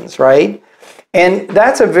oxygens, right? And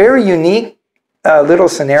that's a very unique little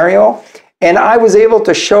scenario. And I was able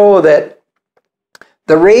to show that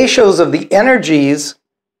the ratios of the energies,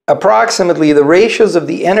 approximately the ratios of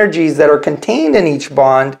the energies that are contained in each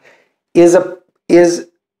bond is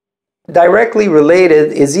directly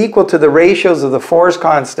related, is equal to the ratios of the force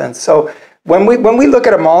constants. So when we look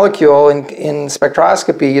at a molecule in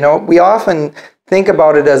spectroscopy, you know, we often think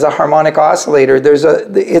about it as a harmonic oscillator.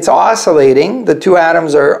 It's oscillating, the two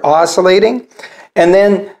atoms are oscillating, and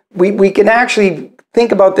then we can actually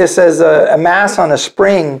think about this as a mass on a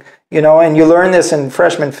spring, you know, and you learn this in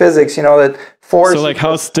freshman physics, you know, that force... So like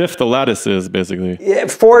how stiff the lattice is, basically.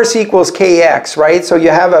 Force equals kx, right? So you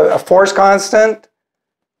have a force constant,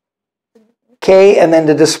 k, and then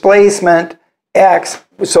the displacement, x,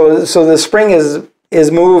 so the spring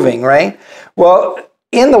is moving, right? Well,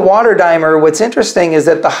 in the water dimer, what's interesting is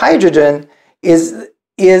that the hydrogen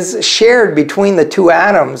is shared between the two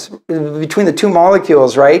atoms, between the two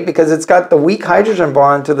molecules, right? Because it's got the weak hydrogen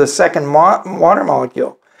bond to the second water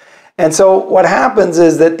molecule. And so what happens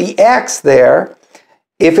is that the x there,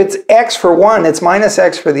 if it's x for one, it's minus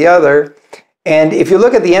x for the other. And if you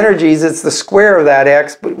look at the energies, it's the square of that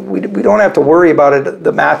x, but we don't have to worry about it,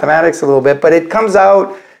 the mathematics a little bit, but it comes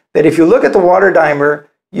out that if you look at the water dimer,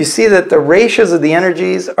 you see that the ratios of the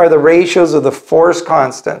energies are the ratios of the force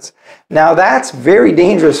constants. Now that's very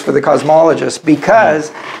dangerous for the cosmologist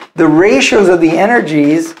because the ratios of the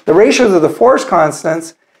energies, the ratios of the force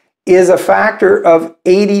constants is a factor of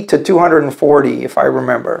 80 to 240, if I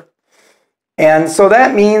remember. And so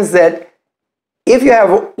that means that if you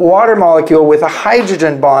have a water molecule with a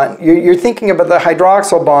hydrogen bond, you're thinking about the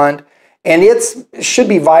hydroxyl bond, and it should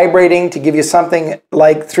be vibrating to give you something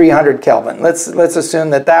like 300 Kelvin. Let's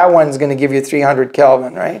assume that that one's going to give you 300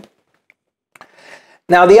 Kelvin, right?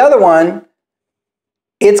 Now the other one,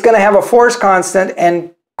 it's going to have a force constant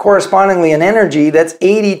and correspondingly an energy that's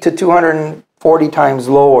 80 to 240 times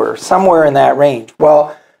lower, somewhere in that range.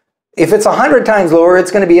 Well, if it's 100 times lower,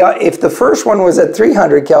 it's going to be, if the first one was at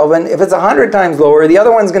 300 Kelvin, if it's 100 times lower, the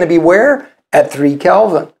other one's going to be where? At 3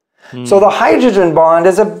 Kelvin. So the hydrogen bond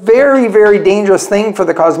is a very, very dangerous thing for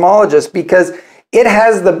the cosmologist because it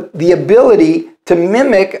has the ability to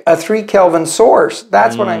mimic a 3 Kelvin source.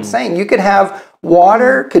 That's what I'm saying. You could have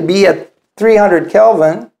water, could be at 300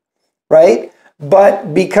 Kelvin, right?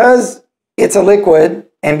 But because it's a liquid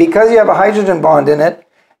and because you have a hydrogen bond in it,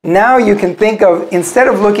 now you can think of, instead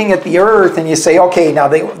of looking at the Earth and you say, okay, now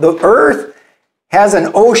the Earth has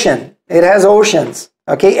an ocean. It has oceans,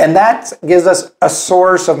 okay? And that gives us a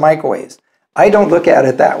source of microwaves. I don't look at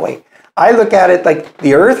it that way. I look at it like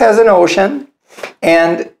the Earth has an ocean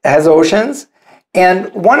and has oceans.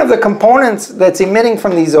 And one of the components that's emitting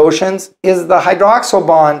from these oceans is the hydroxyl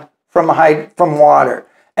bond from water.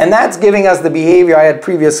 And that's giving us the behavior I had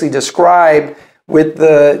previously described with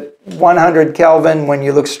the 100 Kelvin when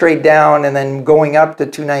you look straight down and then going up to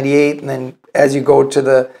 298, and then as you go to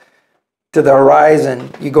the horizon,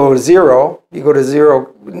 you go to zero,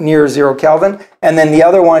 near 0 Kelvin, and then the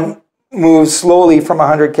other one moves slowly from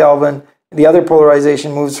 100 Kelvin. The other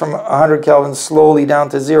polarization moves from 100 Kelvin slowly down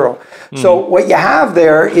to 0. So what you have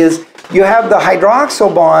there is you have the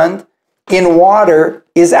hydroxyl bond in water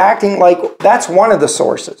is acting like that's one of the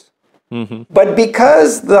sources. But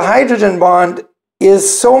because the hydrogen bond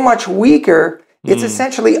is so much weaker, it's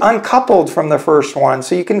essentially uncoupled from the first one.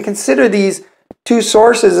 So you can consider these two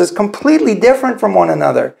sources as completely different from one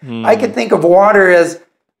another. I could think of water as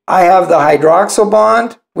I have the hydroxyl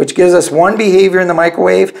bond, which gives us one behavior in the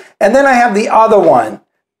microwave, and then I have the other one,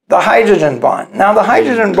 the hydrogen bond. Now the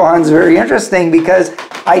hydrogen bond is very interesting because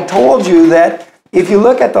I told you that if you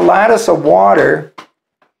look at the lattice of water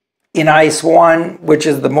in ice 1, which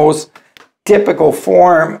is the most typical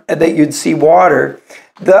form that you'd see water,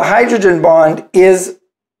 the hydrogen bond is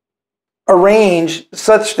arranged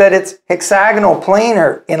such that it's hexagonal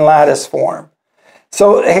planar in lattice form.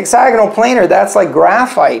 So hexagonal planar, that's like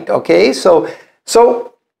graphite, okay? So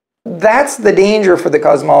that's the danger for the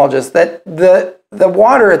cosmologist, that the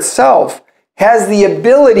water itself has the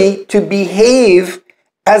ability to behave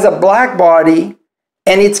as a black body,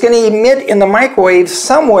 and it's going to emit in the microwave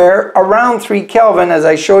somewhere around 3 Kelvin, as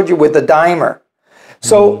I showed you with the dimer.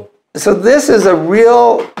 So this is a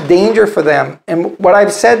real danger for them. And what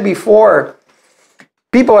I've said before,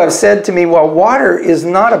 people have said to me, well, water is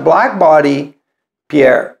not a black body,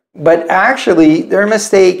 Pierre, but actually they're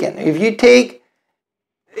mistaken. If you take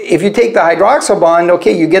the hydroxyl bond,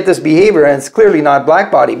 okay, you get this behavior and it's clearly not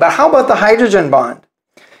black body. But how about the hydrogen bond?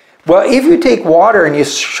 Well, if you take water and you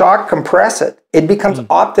shock compress it, it becomes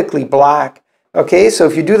optically black. Okay, so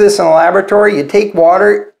if you do this in a laboratory, you take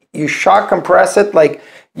water, you shock compress it, like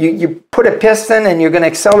you put a piston and you're going to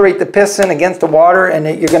accelerate the piston against the water and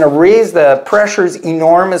you're going to raise the pressures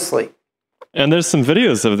enormously. And there's some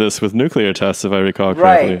videos of this with nuclear tests, if I recall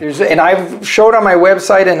correctly. Right, and I've showed on my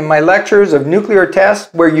website and in my lectures of nuclear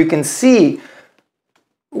tests where you can see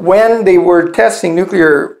when they were testing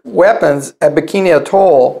nuclear weapons at Bikini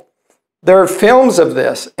Atoll, there are films of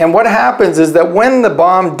this. And what happens is that when the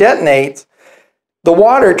bomb detonates, the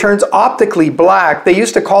water turns optically black. They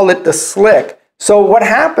used to call it the slick. So what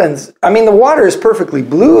happens, I mean, the water is perfectly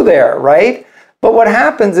blue there, right? But what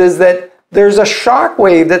happens is that there's a shock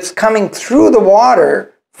wave that's coming through the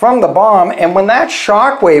water from the bomb. And when that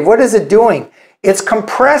shock wave, what is it doing? It's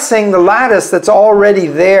compressing the lattice that's already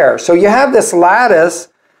there. So you have this lattice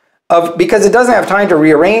of, because it doesn't have time to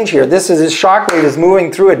rearrange here. This shock wave is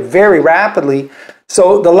moving through it very rapidly.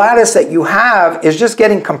 So the lattice that you have is just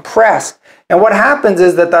getting compressed. And what happens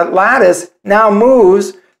is that that lattice now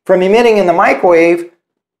moves from emitting in the microwave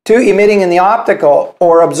to emitting in the optical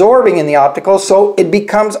or absorbing in the optical, so it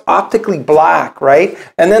becomes optically black, right?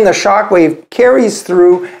 And then the shock wave carries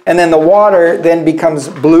through, and then the water then becomes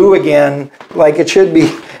blue again, like it should be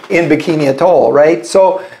in Bikini Atoll, right?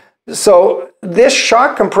 So this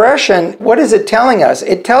shock compression, what is it telling us?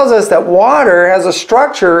 It tells us that water has a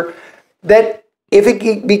structure that if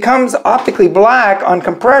it becomes optically black on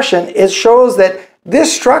compression, it shows that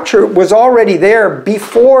this structure was already there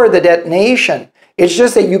before the detonation. It's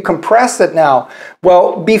just that you compressed it now.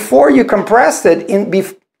 Well, before you compressed it,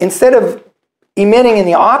 instead of emitting in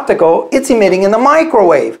the optical, it's emitting in the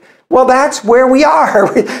microwave. Well, that's where we are,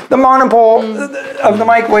 the monopole of the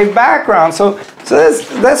microwave background. So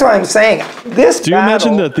that's what I'm saying. Do you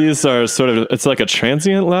imagine that these are sort of, it's like a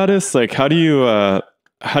transient lattice? Like how do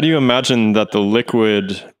you imagine that the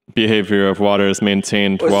liquid behavior of water is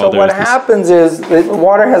maintained while there's So what happens is that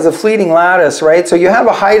water has a fleeting lattice, right? So you have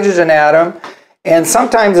a hydrogen atom, and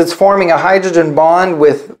sometimes it's forming a hydrogen bond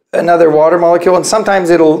with another water molecule, and sometimes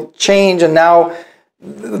it'll change, and now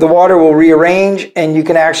the water will rearrange, and you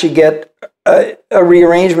can actually get a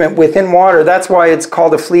rearrangement within water. That's why it's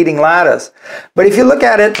called a fleeting lattice. But if you look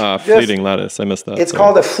at it... fleeting lattice, I missed that. It's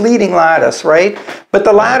called a fleeting lattice, right? But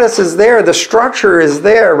the lattice is there, the structure is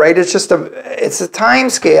there, right? It's just it's a time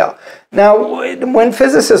scale. Now, when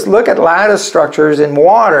physicists look at lattice structures in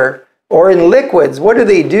water, or in liquids, what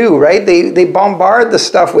do, right? They bombard the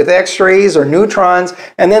stuff with X-rays or neutrons,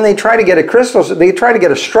 and then they try to get a crystal, they try to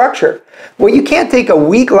get a structure. Well, you can't take a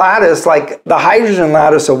weak lattice like the hydrogen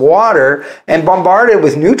lattice of water and bombard it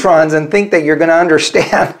with neutrons and think that you're going to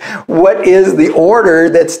understand what is the order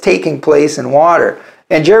that's taking place in water.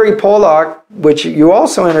 And Jerry Pollock, which you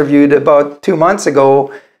also interviewed about 2 months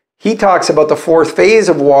ago, he talks about the fourth phase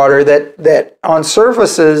of water, that on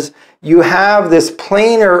surfaces you have this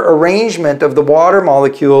planar arrangement of the water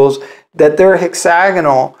molecules, that they're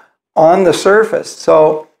hexagonal on the surface.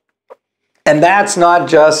 So, and that's not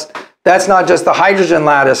just the hydrogen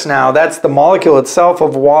lattice now, that's the molecule itself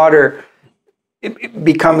of water. It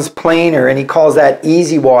becomes planar, and he calls that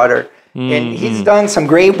easy water. Mm-hmm. And he's done some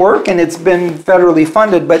great work, and it's been federally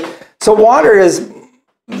funded. But so water is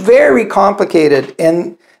very complicated,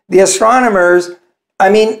 and the astronomers, I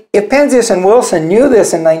mean, if Penzias and Wilson knew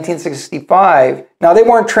this in 1965, now they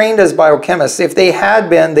weren't trained as biochemists. If they had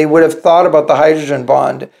been, they would have thought about the hydrogen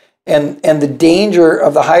bond and the danger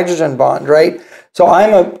of the hydrogen bond, right? So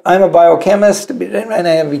I'm a biochemist, and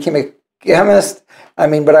I became a chemist. I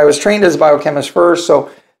mean, but I was trained as a biochemist first.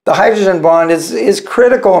 So the hydrogen bond is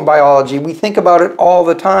critical in biology. We think about it all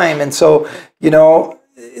the time. And so, you know,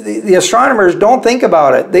 the astronomers don't think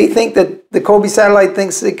about it. They think that the COBE satellite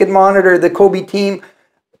thinks they can monitor. The COBE team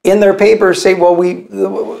in their papers say, well,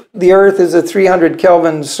 the Earth is a 300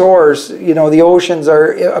 Kelvin source. You know, the oceans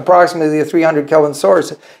are approximately a 300 Kelvin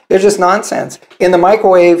source. It's just nonsense. In the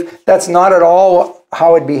microwave, that's not at all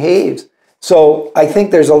how it behaves. So I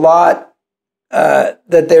think there's a lot that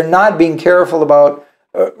they're not being careful about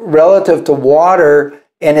relative to water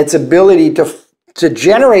and its ability to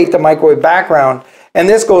generate the microwave background. And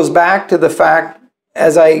this goes back to the fact,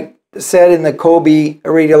 as I said in the COBE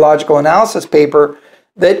radiological analysis paper,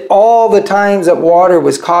 that all the times that water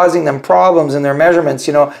was causing them problems in their measurements,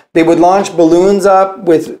 you know, they would launch balloons up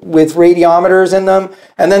with radiometers in them,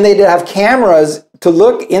 and then they'd have cameras to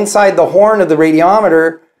look inside the horn of the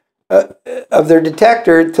radiometer of their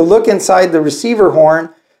detector, to look inside the receiver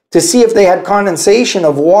horn to see if they had condensation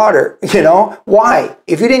of water. You know, why?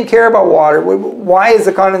 If you didn't care about water, why is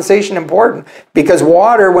the condensation important? Because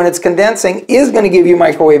water, when it's condensing, is going to give you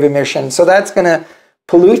microwave emission. So that's going to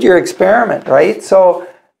pollute your experiment, right? So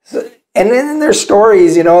and then there's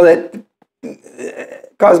stories, you know, that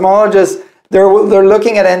cosmologists, they're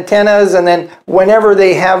looking at antennas, and then whenever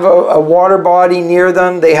they have a water body near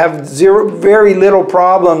them, they have very little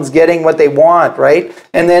problems getting what they want, right?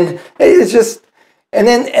 And then it's just, and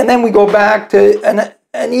then we go back to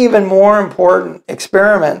an even more important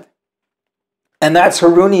experiment, and that's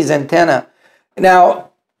Harouni's antenna. Now,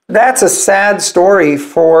 that's a sad story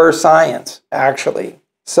for science, actually.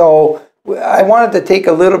 So I wanted to take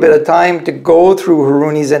a little bit of time to go through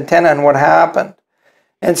Harouni's antenna and what happened.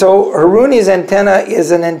 And so Harouni's antenna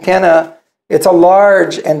is an antenna, it's a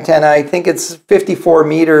large antenna. I think it's 54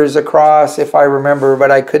 meters across, if I remember,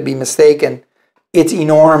 but I could be mistaken. It's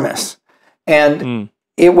enormous. And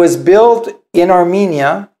it was built in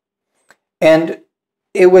Armenia, and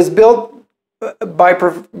it was built by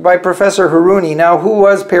Professor Harouni. Now, who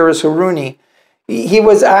was Paris Harouni? He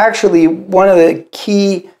was actually one of the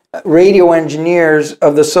key radio engineers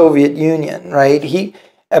of the Soviet Union, right? He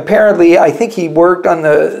apparently, I think he worked on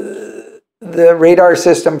the radar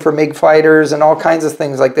system for MiG fighters and all kinds of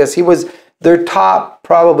things like this. He was their top,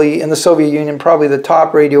 probably in the Soviet Union, probably the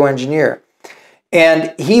top radio engineer.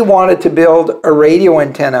 And he wanted to build a radio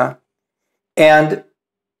antenna, and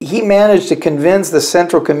he managed to convince the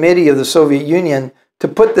Central Committee of the Soviet Union to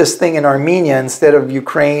put this thing in Armenia instead of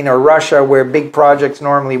Ukraine or Russia, where big projects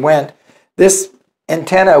normally went. This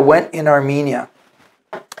antenna went in Armenia.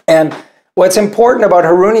 And what's important about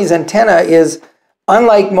Harouni's antenna is,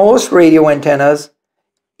 unlike most radio antennas,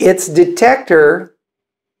 its detector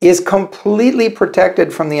is completely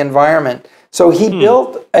protected from the environment. So he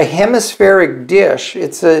built a hemispheric dish.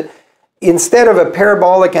 It's instead of a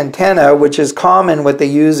parabolic antenna, which is common what they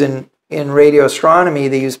use in radio astronomy,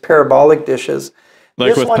 they use parabolic dishes.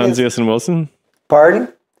 Like with Penzias and Wilson?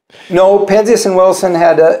 Pardon? No, Penzias and Wilson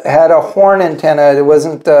had a horn antenna. It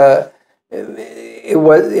wasn't. That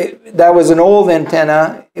was an old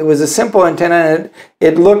antenna. It was a simple antenna, and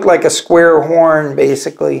it looked like a square horn,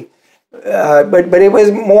 basically. But it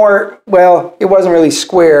was more. Well, it wasn't really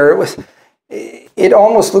square. It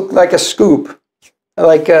almost looked like a scoop,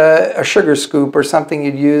 like a sugar scoop or something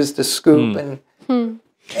you'd use to scoop.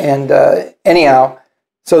 And anyhow.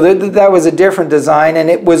 So that was a different design, and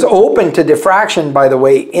it was open to diffraction, by the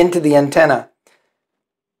way, into the antenna.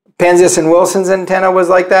 Penzias and Wilson's antenna was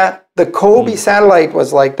like that. The COBE satellite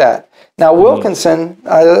was like that. Now, Wilkinson,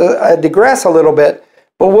 I digress a little bit,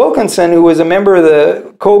 Well, Wilkinson, who was a member of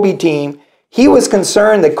the COBE team, he was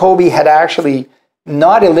concerned that COBE had actually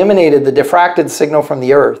not eliminated the diffracted signal from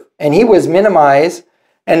the Earth, and he was minimized,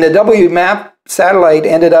 and the WMAP satellite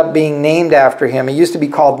ended up being named after him. It used to be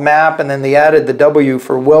called MAP, and then they added the W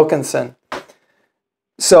for Wilkinson.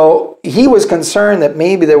 So he was concerned that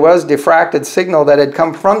maybe there was diffracted signal that had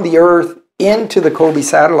come from the Earth into the COBE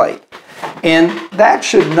satellite, and that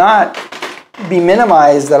should not be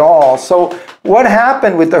minimized at all. So what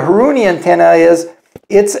happened with the Haruni antenna is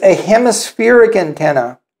it's a hemispheric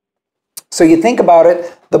antenna. So you think about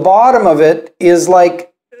it, the bottom of it is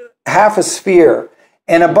like half a sphere,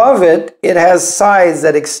 and above it, it has sides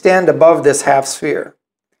that extend above this half sphere.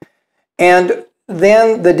 And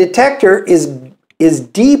then the detector is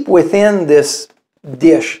deep within this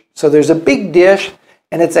dish. So there's a big dish,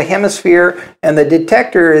 and it's a hemisphere, and the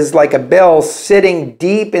detector is like a bell sitting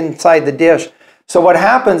deep inside the dish. So what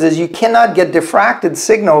happens is you cannot get diffracted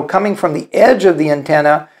signal coming from the edge of the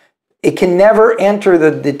antenna. It can never enter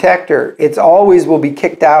the detector. It always will be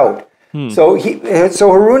kicked out. So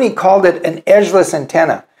Haruni called it an edgeless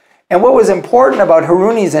antenna. And what was important about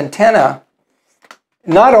Haruni's antenna,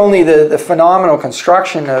 not only the phenomenal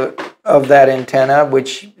construction of that antenna,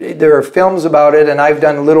 which there are films about it, and I've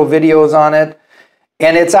done little videos on it,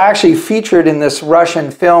 and it's actually featured in this Russian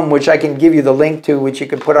film, which I can give you the link to, which you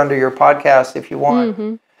can put under your podcast if you want.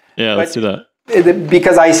 Mm-hmm. Yeah, let's do that.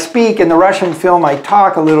 Because I speak in the Russian film, I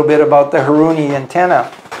talk a little bit about the Haruni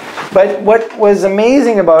antenna. But what was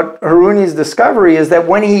amazing about Haruni's discovery is that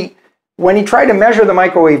when he tried to measure the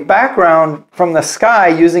microwave background from the sky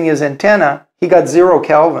using his antenna, he got 0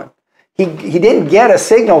 Kelvin. He didn't get a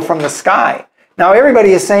signal from the sky. Now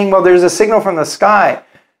everybody is saying, well, there's a signal from the sky.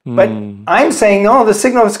 But I'm saying, no, the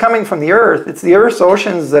signal is coming from the Earth. It's the Earth's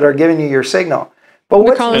oceans that are giving you your signal. But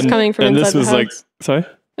the call is coming from inside the house. And this was like, sorry?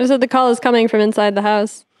 I said the call is coming from inside the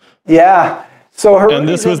house. Yeah. So and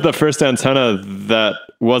this was the first antenna that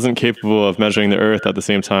wasn't capable of measuring the Earth at the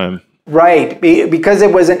same time. Right, because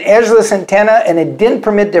it was an edgeless antenna and it didn't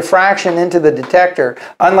permit diffraction into the detector,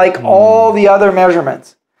 unlike all the other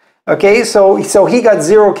measurements. Okay, so he got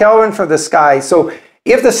 0 Kelvin for the sky. So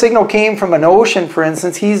if the signal came from an ocean, for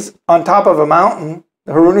instance, he's on top of a mountain.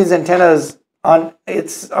 Haruni's antenna is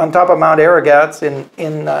on top of Mount Aragat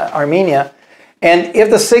in Armenia. And if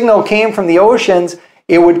the signal came from the oceans,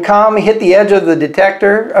 it would come, hit the edge of the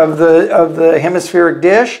detector of the hemispheric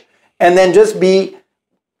dish, and then just be,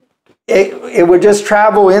 it would just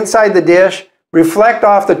travel inside the dish, reflect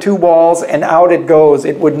off the two walls, and out it goes.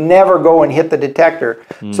 It would never go and hit the detector.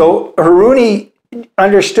 So Haruni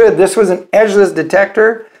understood this was an edgeless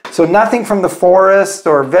detector, so nothing from the forest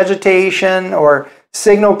or vegetation or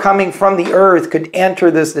signal coming from the Earth could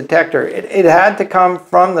enter this detector. It had to come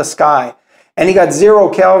from the sky. And he got 0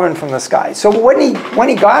 Kelvin from the sky. So when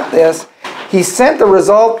he got this, he sent the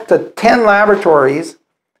result to 10 laboratories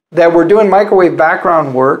that were doing microwave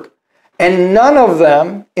background work, and none of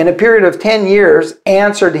them, in a period of 10 years,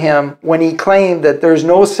 answered him when he claimed that there's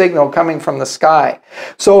no signal coming from the sky.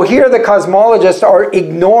 So here the cosmologists are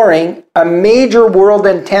ignoring a major world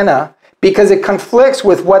antenna because it conflicts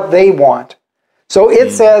with what they want. So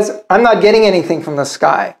it says, I'm not getting anything from the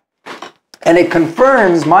sky. And it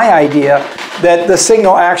confirms my idea that the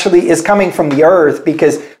signal actually is coming from the Earth,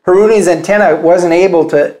 because Haruni's antenna wasn't able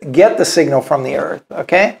to get the signal from the Earth,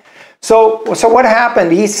 okay? So what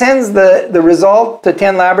happened? He sends the result to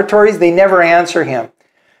 10 laboratories. They never answer him.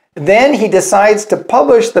 Then he decides to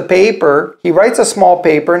publish the paper. He writes a small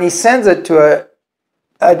paper and he sends it to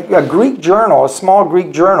a Greek journal, a small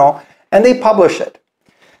Greek journal, and they publish it.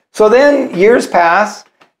 So then years pass,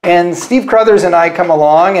 and Steve Crothers and I come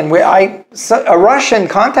along, and a Russian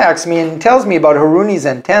contacts me and tells me about Haruni's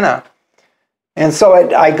antenna. And so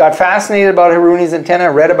I got fascinated about Haruni's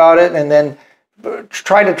antenna, read about it, and then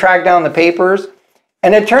tried to track down the papers.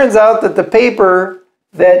 And it turns out that the paper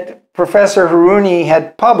that Professor Haruni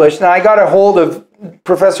had published, now I got a hold of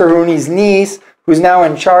Professor Haruni's niece, who's now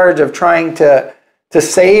in charge of trying to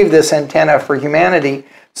save this antenna for humanity.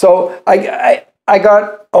 So I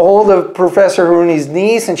got a hold of Professor Haruni's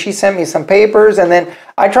niece, and she sent me some papers, and then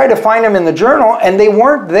I tried to find them in the journal, and they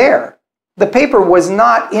weren't there. The paper was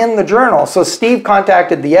not in the journal. So Steve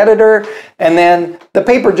contacted the editor, and then the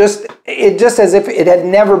paper just as if it had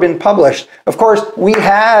never been published. Of course, we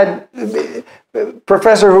had,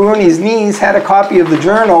 Professor Haruni's niece had a copy of the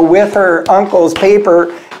journal with her uncle's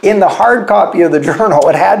paper in the hard copy of the journal.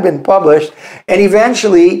 It had been published, and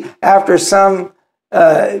eventually, after some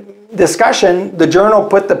discussion, the journal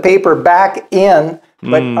put the paper back in,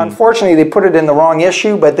 but unfortunately they put it in the wrong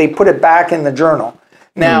issue, but they put it back in the journal.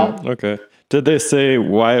 Now, okay. Did they say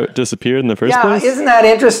why it disappeared in the first place? Yeah, isn't that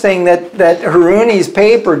interesting that Haruni's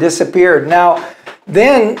paper disappeared? Now,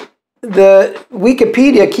 then the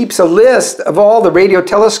Wikipedia keeps a list of all the radio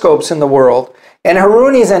telescopes in the world, and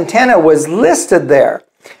Haruni's antenna was listed there.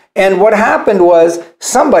 And what happened was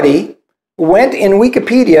somebody went in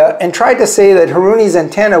Wikipedia and tried to say that Haruni's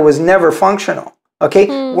antenna was never functional,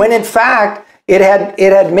 okay? When in fact, it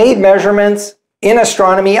had made measurements in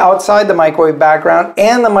astronomy outside the microwave background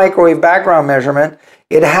and the microwave background measurement.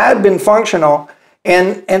 It had been functional,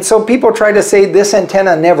 and so people tried to say this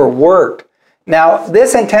antenna never worked. Now,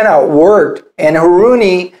 this antenna worked, and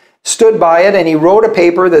Haruni stood by it, and he wrote a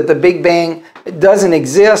paper that the Big Bang doesn't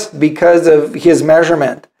exist because of his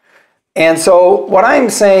measurement. And so what I'm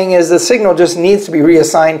saying is the signal just needs to be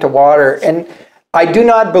reassigned to water. And I do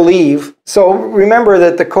not believe, so remember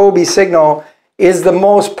that the COBE signal is the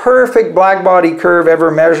most perfect black body curve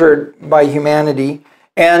ever measured by humanity.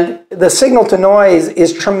 And the signal to noise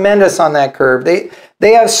is tremendous on that curve.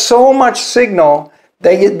 They have so much signal,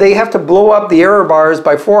 they have to blow up the error bars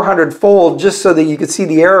by 400-fold just so that you could see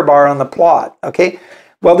the error bar on the plot, okay?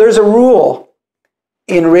 Well, there's a rule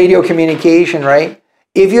in radio communication, right?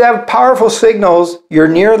 If you have powerful signals, you're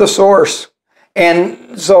near the source.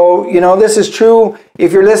 And so, you know, this is true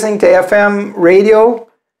if you're listening to FM radio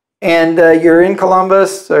and you're in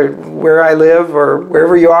Columbus or where I live or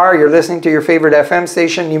wherever you are, you're listening to your favorite FM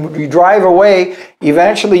station, you drive away,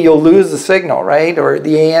 eventually you'll lose the signal, right? Or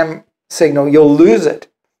the AM signal, you'll lose it.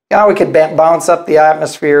 Now it could bounce up the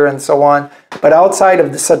atmosphere and so on, but outside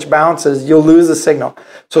of such bounces, you'll lose the signal.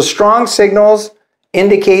 So strong signals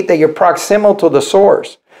indicate that you're proximal to the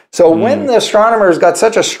source. So when the astronomers got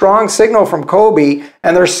such a strong signal from COBE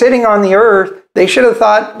and they're sitting on the Earth, they should have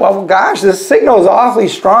thought, well, gosh, this signal is awfully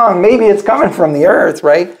strong. Maybe it's coming from the Earth,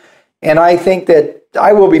 right? And I think that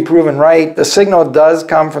I will be proven right. The signal does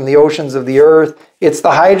come from the oceans of the Earth. It's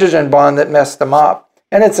the hydrogen bond that messed them up.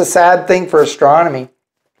 And it's a sad thing for astronomy.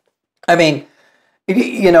 I mean,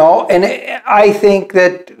 you know, and I think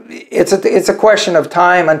that it's a question of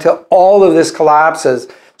time until all of this collapses.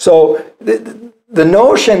 So the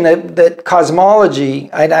notion that cosmology,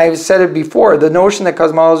 and I've said it before, the notion that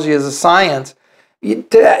cosmology is a science,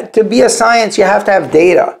 to be a science, you have to have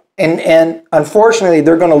data. And unfortunately,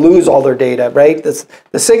 they're going to lose all their data, right?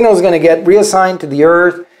 The signal is going to get reassigned to the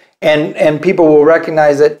Earth, and people will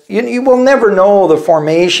recognize that you will never know the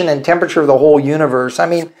formation and temperature of the whole universe. I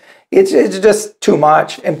mean, it's just too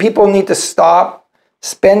much, and people need to stop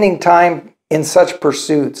spending time in such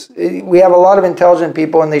pursuits. We have a lot of intelligent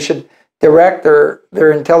people, and they should direct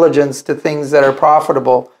their intelligence to things that are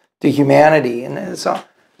profitable to humanity. And so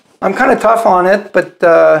I'm kind of tough on it, but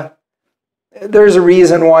there's a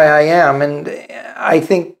reason why I am, and I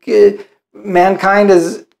think mankind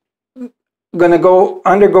is going to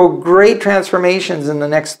undergo great transformations in the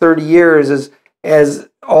next 30 years as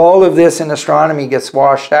all of this in astronomy gets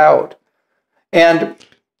washed out. And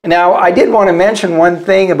now I did want to mention one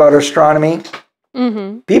thing about astronomy.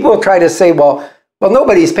 People try to say, well,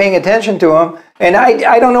 nobody's paying attention to them. And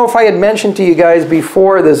I don't know if I had mentioned to you guys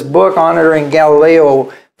before this book honoring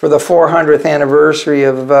Galileo for the 400th anniversary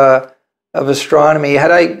of astronomy.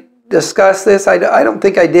 Had I discussed this? I don't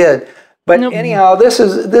think I did. But anyhow, this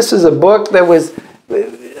is a book that was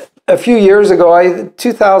a few years ago.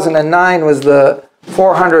 2009 was the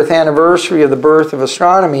 400th anniversary of the birth of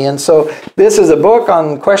astronomy. And so this is a book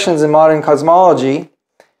on questions in modern cosmology.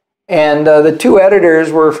 And the two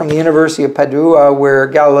editors were from the University of Padua, where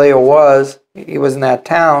Galileo was. He was in that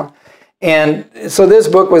town. And so this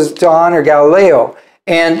book was to honor Galileo.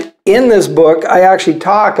 And in this book, I actually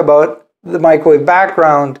talk about the microwave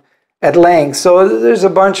background at length. So there's a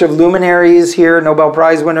bunch of luminaries here, Nobel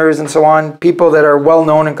Prize winners and so on, people that are well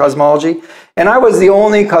known in cosmology. And I was the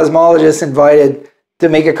only cosmologist invited to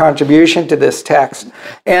make a contribution to this text.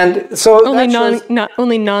 And so only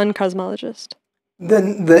non-cosmologist.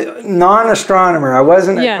 The non-astronomer. I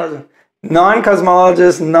wasn't a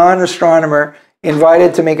non-cosmologist, non-astronomer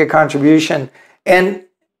invited to make a contribution. And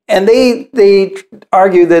they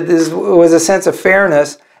argued that this was a sense of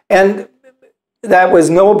fairness, and that was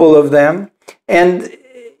noble of them. And,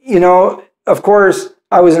 you know, of course,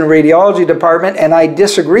 I was in the radiology department, and I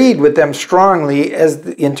disagreed with them strongly as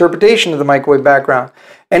the interpretation of the microwave background.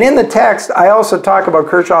 And in the text, I also talk about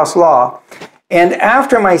Kirchhoff's law. And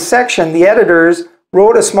after my section, the editors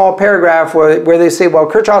wrote a small paragraph where they say, well,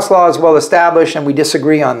 Kirchhoff's law is well established, and we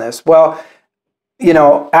disagree on this. Well, you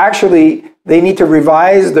know, actually, they need to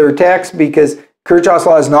revise their text because Kirchhoff's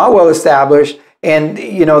law is not well established. And,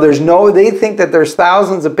 you know, they think that there's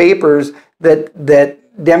thousands of papers that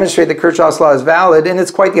demonstrate that Kirchhoff's law is valid, and it's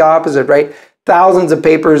quite the opposite, right? thousands of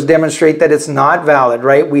papers demonstrate that it's not valid,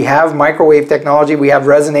 right? We have microwave technology, we have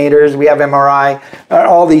resonators, we have MRI,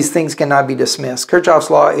 all these things cannot be dismissed. Kirchhoff's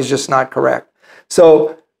law is just not correct.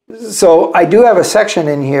 So I do have a section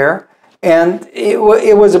in here, and it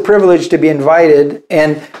was a privilege to be invited.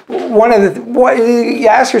 And one of you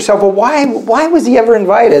ask yourself, well, why was he ever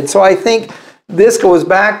invited? So I think this goes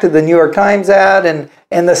back to the New York Times ad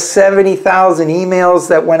and the 70,000 emails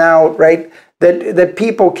that went out, right? That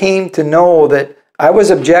people came to know that I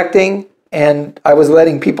was objecting, and I was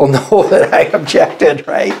letting people know that I objected,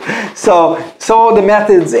 right? So the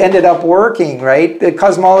methods ended up working, right? The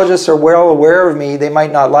cosmologists are well aware of me. They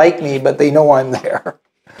might not like me, but they know I'm there.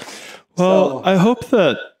 Well, I hope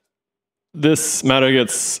that this matter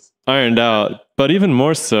gets ironed out, but even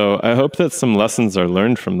more so, I hope that some lessons are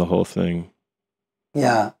learned from the whole thing.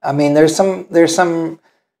 Yeah, I mean, there's some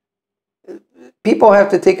people have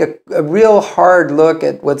to take a real hard look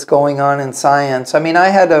at what's going on in science. I mean, I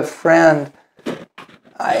had a friend,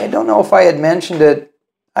 I don't know if I had mentioned it,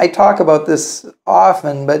 I talk about this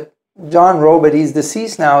often, but John Robitaille, he's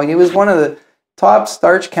deceased now, he was one of the top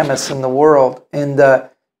starch chemists in the world, and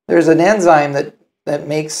there's an enzyme that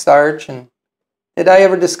makes starch, and did I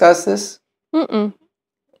ever discuss this? Mm-mm.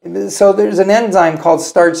 So there's an enzyme called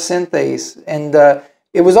starch synthase, and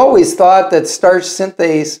it was always thought that starch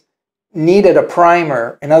synthase needed a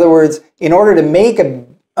primer. In other words, in order to make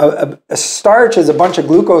a starch is a bunch of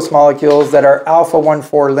glucose molecules that are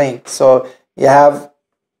alpha-1,4 linked. So you have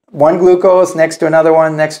one glucose next to another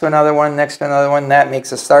one, next to another one, next to another one, that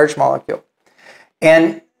makes a starch molecule.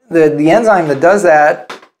 And the enzyme that does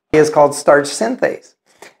that is called starch synthase.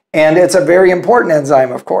 And it's a very important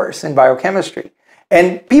enzyme, of course, in biochemistry.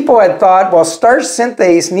 And people had thought, well, starch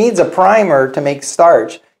synthase needs a primer to make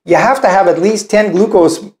starch. You have to have at least 10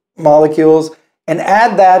 glucose molecules and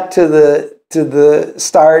add that to the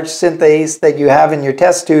starch synthase that you have in your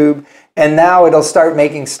test tube, and now it'll start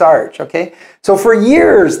making starch, okay? So for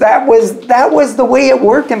years, that was the way it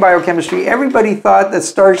worked in biochemistry. Everybody thought that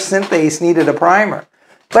starch synthase needed a primer.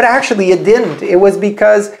 But actually it didn't. It was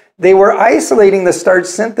because they were isolating the starch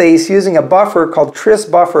synthase using a buffer called tris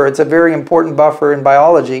buffer. It's a very important buffer in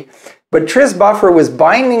biology. But tris buffer was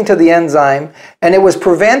binding to the enzyme, and it was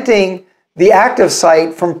preventing the active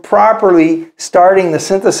site from properly starting the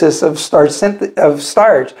synthesis of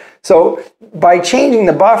starch. So by changing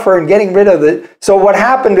the buffer and getting rid of it, so what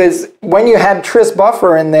happened is when you had tris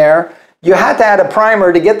buffer in there, you had to add a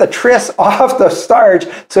primer to get the tris off the starch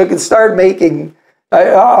so it could start making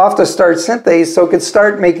off the starch synthase, so it could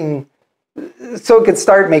start making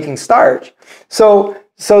starch. So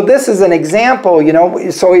this is an example, you know.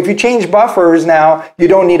 So if you change buffers now, you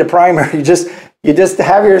don't need a primer. You just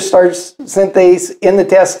have your starch synthase in the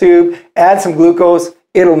test tube, add some glucose,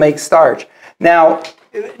 it'll make starch. Now,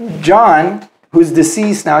 John, who's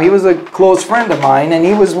deceased now, he was a close friend of mine, and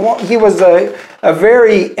he was a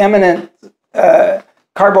very eminent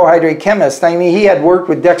carbohydrate chemist. I mean, he had worked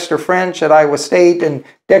with Dexter French at Iowa State, and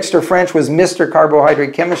Dexter French was Mr.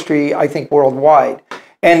 Carbohydrate Chemistry, I think, worldwide.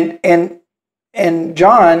 And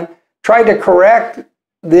John tried to correct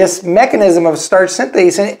this mechanism of starch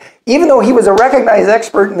synthase, and even though he was a recognized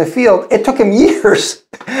expert in the field, it took him years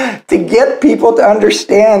to get people to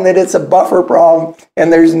understand that it's a buffer problem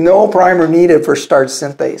and there's no primer needed for starch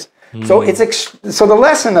synthase. So so the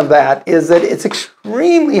lesson of that is that it's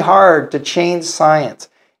extremely hard to change science,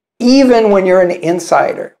 even when you're an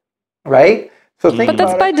insider, right? So think But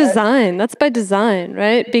that's by design. That's by design,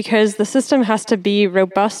 right? Because the system has to be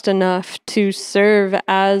robust enough to serve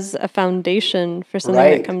as a foundation for something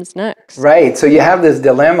that comes next. Right. So you have this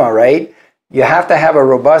dilemma, right? You have to have a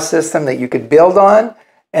robust system that you could build on,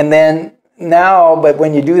 and then but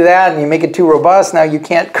when you do that and you make it too robust, now you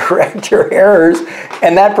can't correct your errors,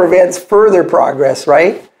 and that prevents further progress,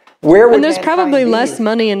 right? And there's probably less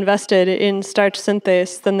money invested in starch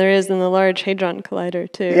synthase than there is in the Large Hadron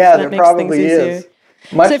Collider, too. Yeah, there probably is.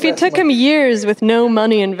 So if it took him years with no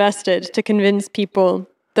money invested to convince people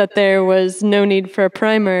that there was no need for a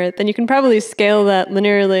primer, then you can probably scale that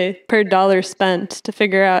linearly per dollar spent to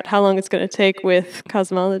figure out how long it's going to take with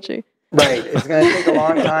cosmology. Right. It's going to take a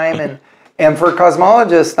long time. And for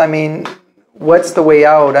cosmologists, I mean, what's the way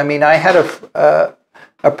out? I mean, I had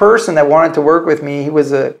a person that wanted to work with me. He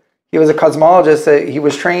was a cosmologist. He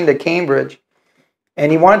was trained at Cambridge,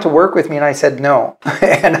 and he wanted to work with me, and I said no.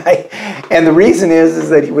 and the reason is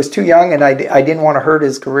that he was too young, and I didn't want to hurt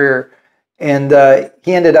his career. And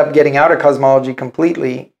he ended up getting out of cosmology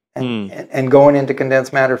completely and going into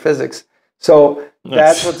condensed matter physics. So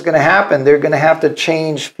that's what's going to happen. They're going to have to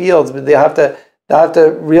change fields, but they'll have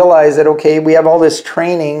to realize that, okay, we have all this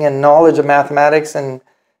training and knowledge of mathematics and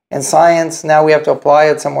and science, now we have to apply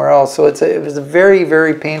it somewhere else. So it was a very,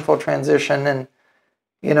 very painful transition. And,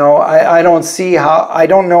 you know, I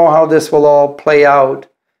don't know how this will all play out.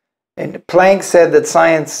 And Planck said that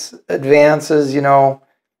science advances, you know,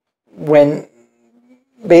 when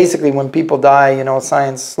people die, you know,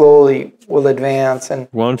 science slowly will advance. And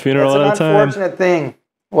one funeral at a time. It's an unfortunate thing.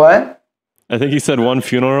 What? I think he said one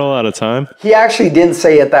funeral at a time. He actually didn't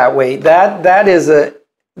say it that way.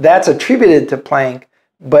 That's attributed to Planck,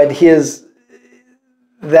 but and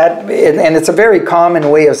it's a very common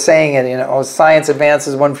way of saying it, you know, science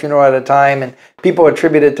advances one funeral at a time, and people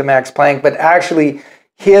attribute it to Max Planck, but actually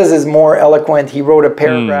his is more eloquent. He wrote a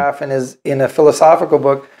paragraph in a philosophical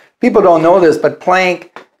book. People don't know this, but Planck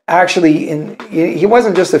actually, he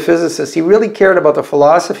wasn't just a physicist. He really cared about the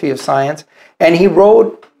philosophy of science, and he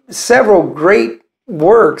wrote several great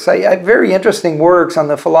works, very interesting works on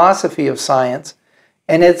the philosophy of science.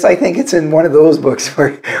 And I think it's in one of those books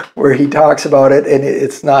where he talks about it, and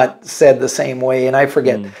it's not said the same way. And I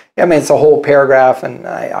forget. I mean, it's a whole paragraph,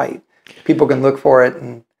 and people can look for it.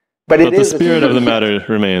 But the spirit of the matter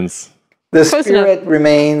remains. The spirit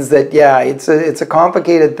remains that, yeah, it's a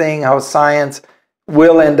complicated thing how science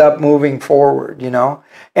will end up moving forward, you know.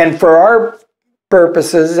 And for our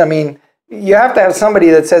purposes, I mean, you have to have somebody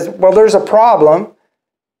that says, well, there's a problem,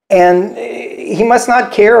 and he must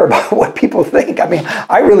not care about what people think. I mean,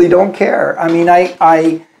 I really don't care. I mean,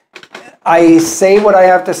 I say what I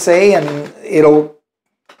have to say, and it'll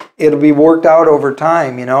be worked out over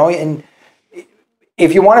time, you know. And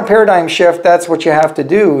if you want a paradigm shift, that's what you have to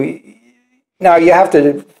do. Now you have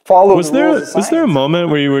to follow the rules of science. Was there a moment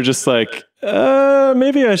where you were just like,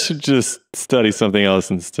 maybe I should just study something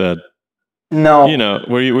else instead? No. You know,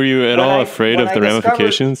 were you at all afraid of the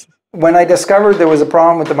ramifications? When I discovered there was a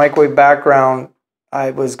problem with the microwave background,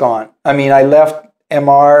 I was gone. I mean, I left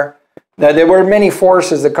MR. Now, there were many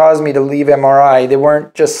forces that caused me to leave MRI. They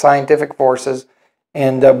weren't just scientific forces,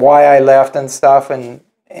 and why I left and stuff. And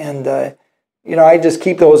you know, I just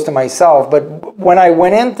keep those to myself. But when I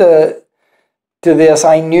went into this,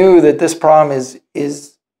 I knew that this problem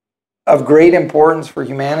is of great importance for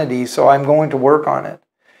humanity, so I'm going to work on it.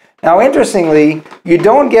 Now, interestingly, you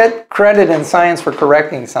don't get credit in science for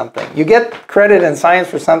correcting something. You get credit in science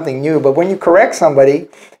for something new, but when you correct somebody,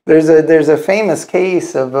 there's a famous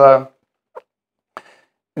case of,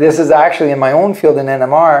 this is actually in my own field in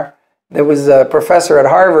NMR. There was a professor at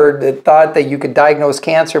Harvard that thought that you could diagnose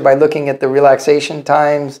cancer by looking at the relaxation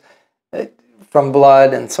times from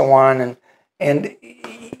blood and so on, and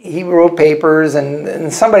he wrote papers,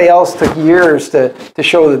 and somebody else took years to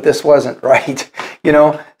show that this wasn't right, you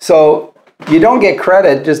know. So you don't get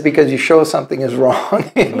credit just because you show something is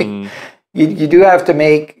wrong. I mean, you do have to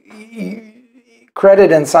make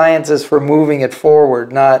credit in sciences for moving it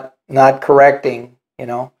forward, not correcting, you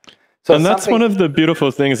know. So and that's one of the beautiful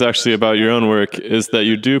things actually about your own work, is that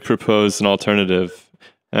you do propose an alternative.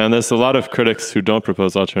 And there's a lot of critics who don't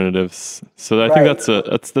propose alternatives. So I think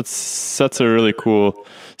that sets a really cool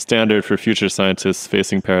standard for future scientists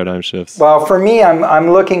facing paradigm shifts. Well, for me, I'm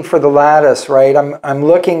looking for the lattice, right? I'm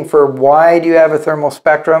looking for why do you have a thermal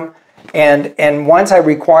spectrum? And once I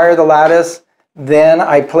require the lattice, then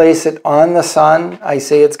I place it on the sun. I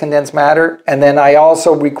say it's condensed matter. And then I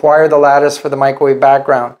also require the lattice for the microwave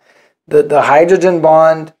background. The hydrogen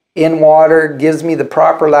bond in water gives me the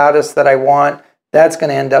proper lattice that I want. That's going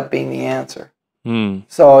to end up being the answer.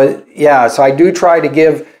 So, yeah, so I do try to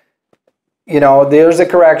give, you know, there's a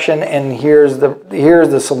correction and here's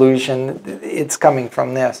the solution. It's coming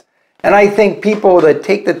from this. And I think people that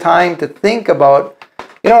take the time to think about,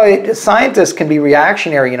 you know, scientists can be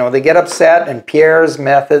reactionary, you know, they get upset and Pierre's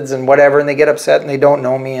methods and whatever, and they get upset and they don't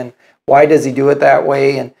know me and why does he do it that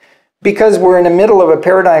way? And because we're in the middle of a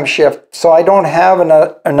paradigm shift, so I don't have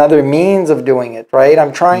another means of doing it, right?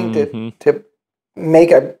 I'm trying to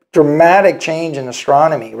make a dramatic change in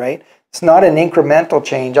astronomy, right? It's not an incremental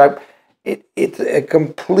change. It's a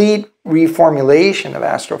complete reformulation of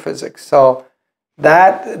astrophysics. So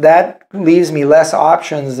that leaves me less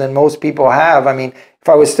options than most people have. I mean, if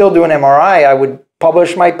I was still doing MRI, I would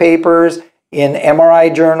publish my papers in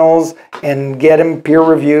MRI journals and get them peer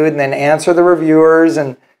reviewed and then answer the reviewers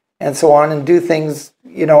and so on and do things,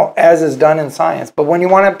 you know, as is done in science. But when you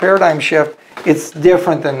want a paradigm shift, it's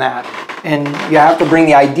different than that. And you have to bring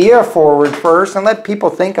the idea forward first and let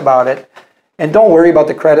people think about it. And don't worry about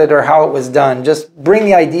the credit or how it was done. Just bring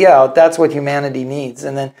the idea out. That's what humanity needs.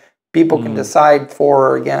 And then people can decide for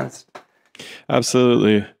or against.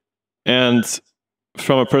 Absolutely. And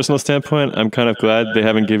from a personal standpoint, I'm kind of glad they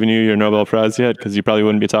haven't given you your Nobel Prize yet, because you probably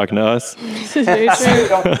wouldn't be talking to us. This is very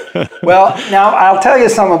true. Well, now I'll tell you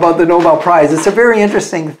something about the Nobel Prize. It's a very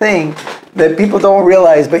interesting thing that people don't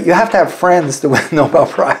realize, but you have to have friends to win the Nobel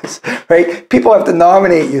Prize, right? People have to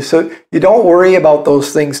nominate you, so you don't worry about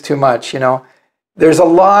those things too much, you know. There's a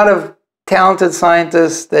lot of talented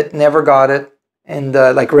scientists that never got it, and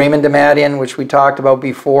like Raymond Damadian, which we talked about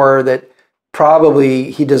before, that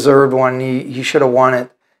probably he deserved one. He should have won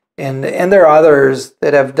it. And there are others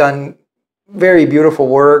that have done very beautiful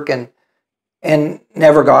work and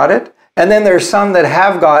never got it. And then there's some that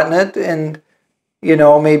have gotten it, and you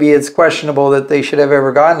know, maybe it's questionable that they should have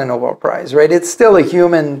ever gotten a Nobel Prize, right? It's still a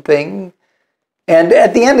human thing. And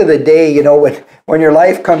at the end of the day, you know, when your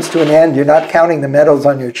life comes to an end, you're not counting the medals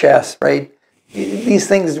on your chest, right? These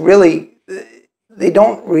things really, they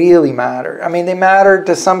don't really matter. I mean, they matter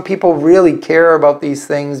to some people, really care about these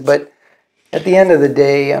things, but at the end of the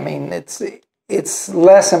day, I mean, it's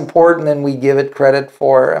less important than we give it credit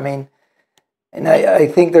for. I mean, and I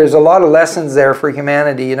think there's a lot of lessons there for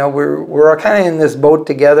humanity. You know, we're kind of in this boat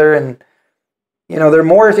together, and you know, there are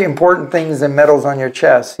more important things than medals on your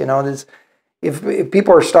chest. You know, if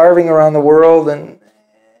people are starving around the world, and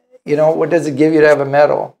you know, what does it give you to have a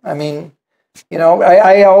medal? I mean, you know,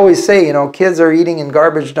 I always say, you know, kids are eating in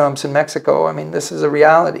garbage dumps in Mexico. I mean, this is a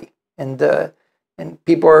reality, and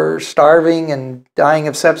people are starving and dying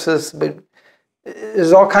of sepsis. But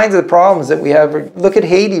there's all kinds of problems that we have. Look at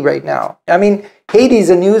Haiti right now. I mean, Haiti's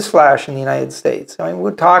a newsflash in the United States. I mean,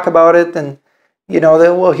 we'll talk about it, and you know,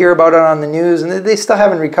 we'll hear about it on the news, and they still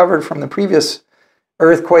haven't recovered from the previous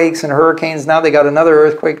earthquakes and hurricanes. Now they got another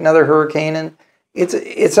earthquake, another hurricane, and it's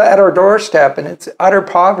at our doorstep, and it's utter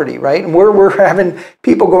poverty, right? And we're having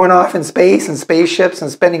people going off in space and spaceships and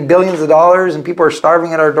spending billions of dollars, and people are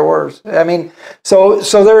starving at our doors. I mean, so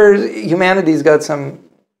humanity's got some.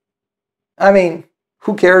 I mean,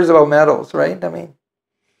 who cares about medals, right? I mean,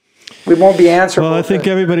 we won't be answerable. Well, I think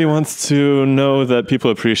everybody wants to know that people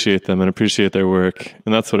appreciate them and appreciate their work,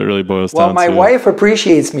 and that's what it really boils down to. Well, my wife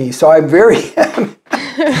appreciates me, so I'm very happy.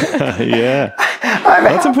 Yeah,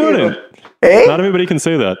 that's important. Hey? Not everybody can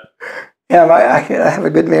say that. Yeah, I have a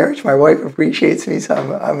good marriage. My wife appreciates me, so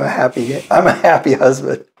I'm a happy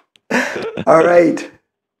husband. All right.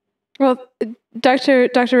 Well, Dr.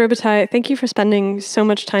 Robitaille, thank you for spending so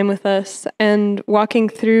much time with us and walking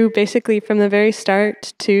through basically from the very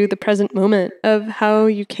start to the present moment of how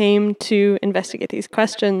you came to investigate these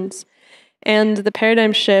questions and the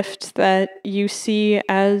paradigm shift that you see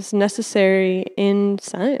as necessary in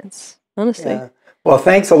science, honestly. Yeah. Well,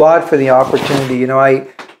 thanks a lot for the opportunity. You know,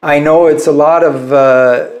 I know it's a lot of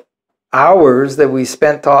hours that we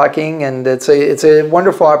spent talking, and it's a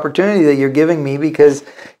wonderful opportunity that you're giving me, because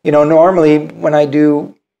you know, normally when I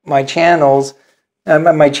do my channels,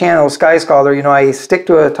 Sky Scholar, you know, I stick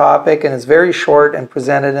to a topic and it's very short and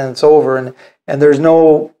presented and it's over, and there's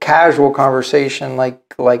no casual conversation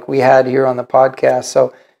like we had here on the podcast.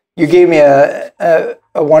 So you gave me a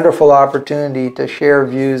wonderful opportunity to share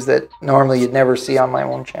views that normally you'd never see on my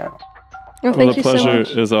own channel. Well, thank you so much. The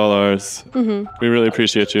pleasure is all ours. Mm-hmm. We really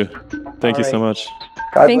appreciate you. Thank you so much.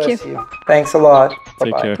 God bless you. Thanks a lot.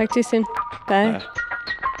 Take care. Talk to you soon. Bye. Bye.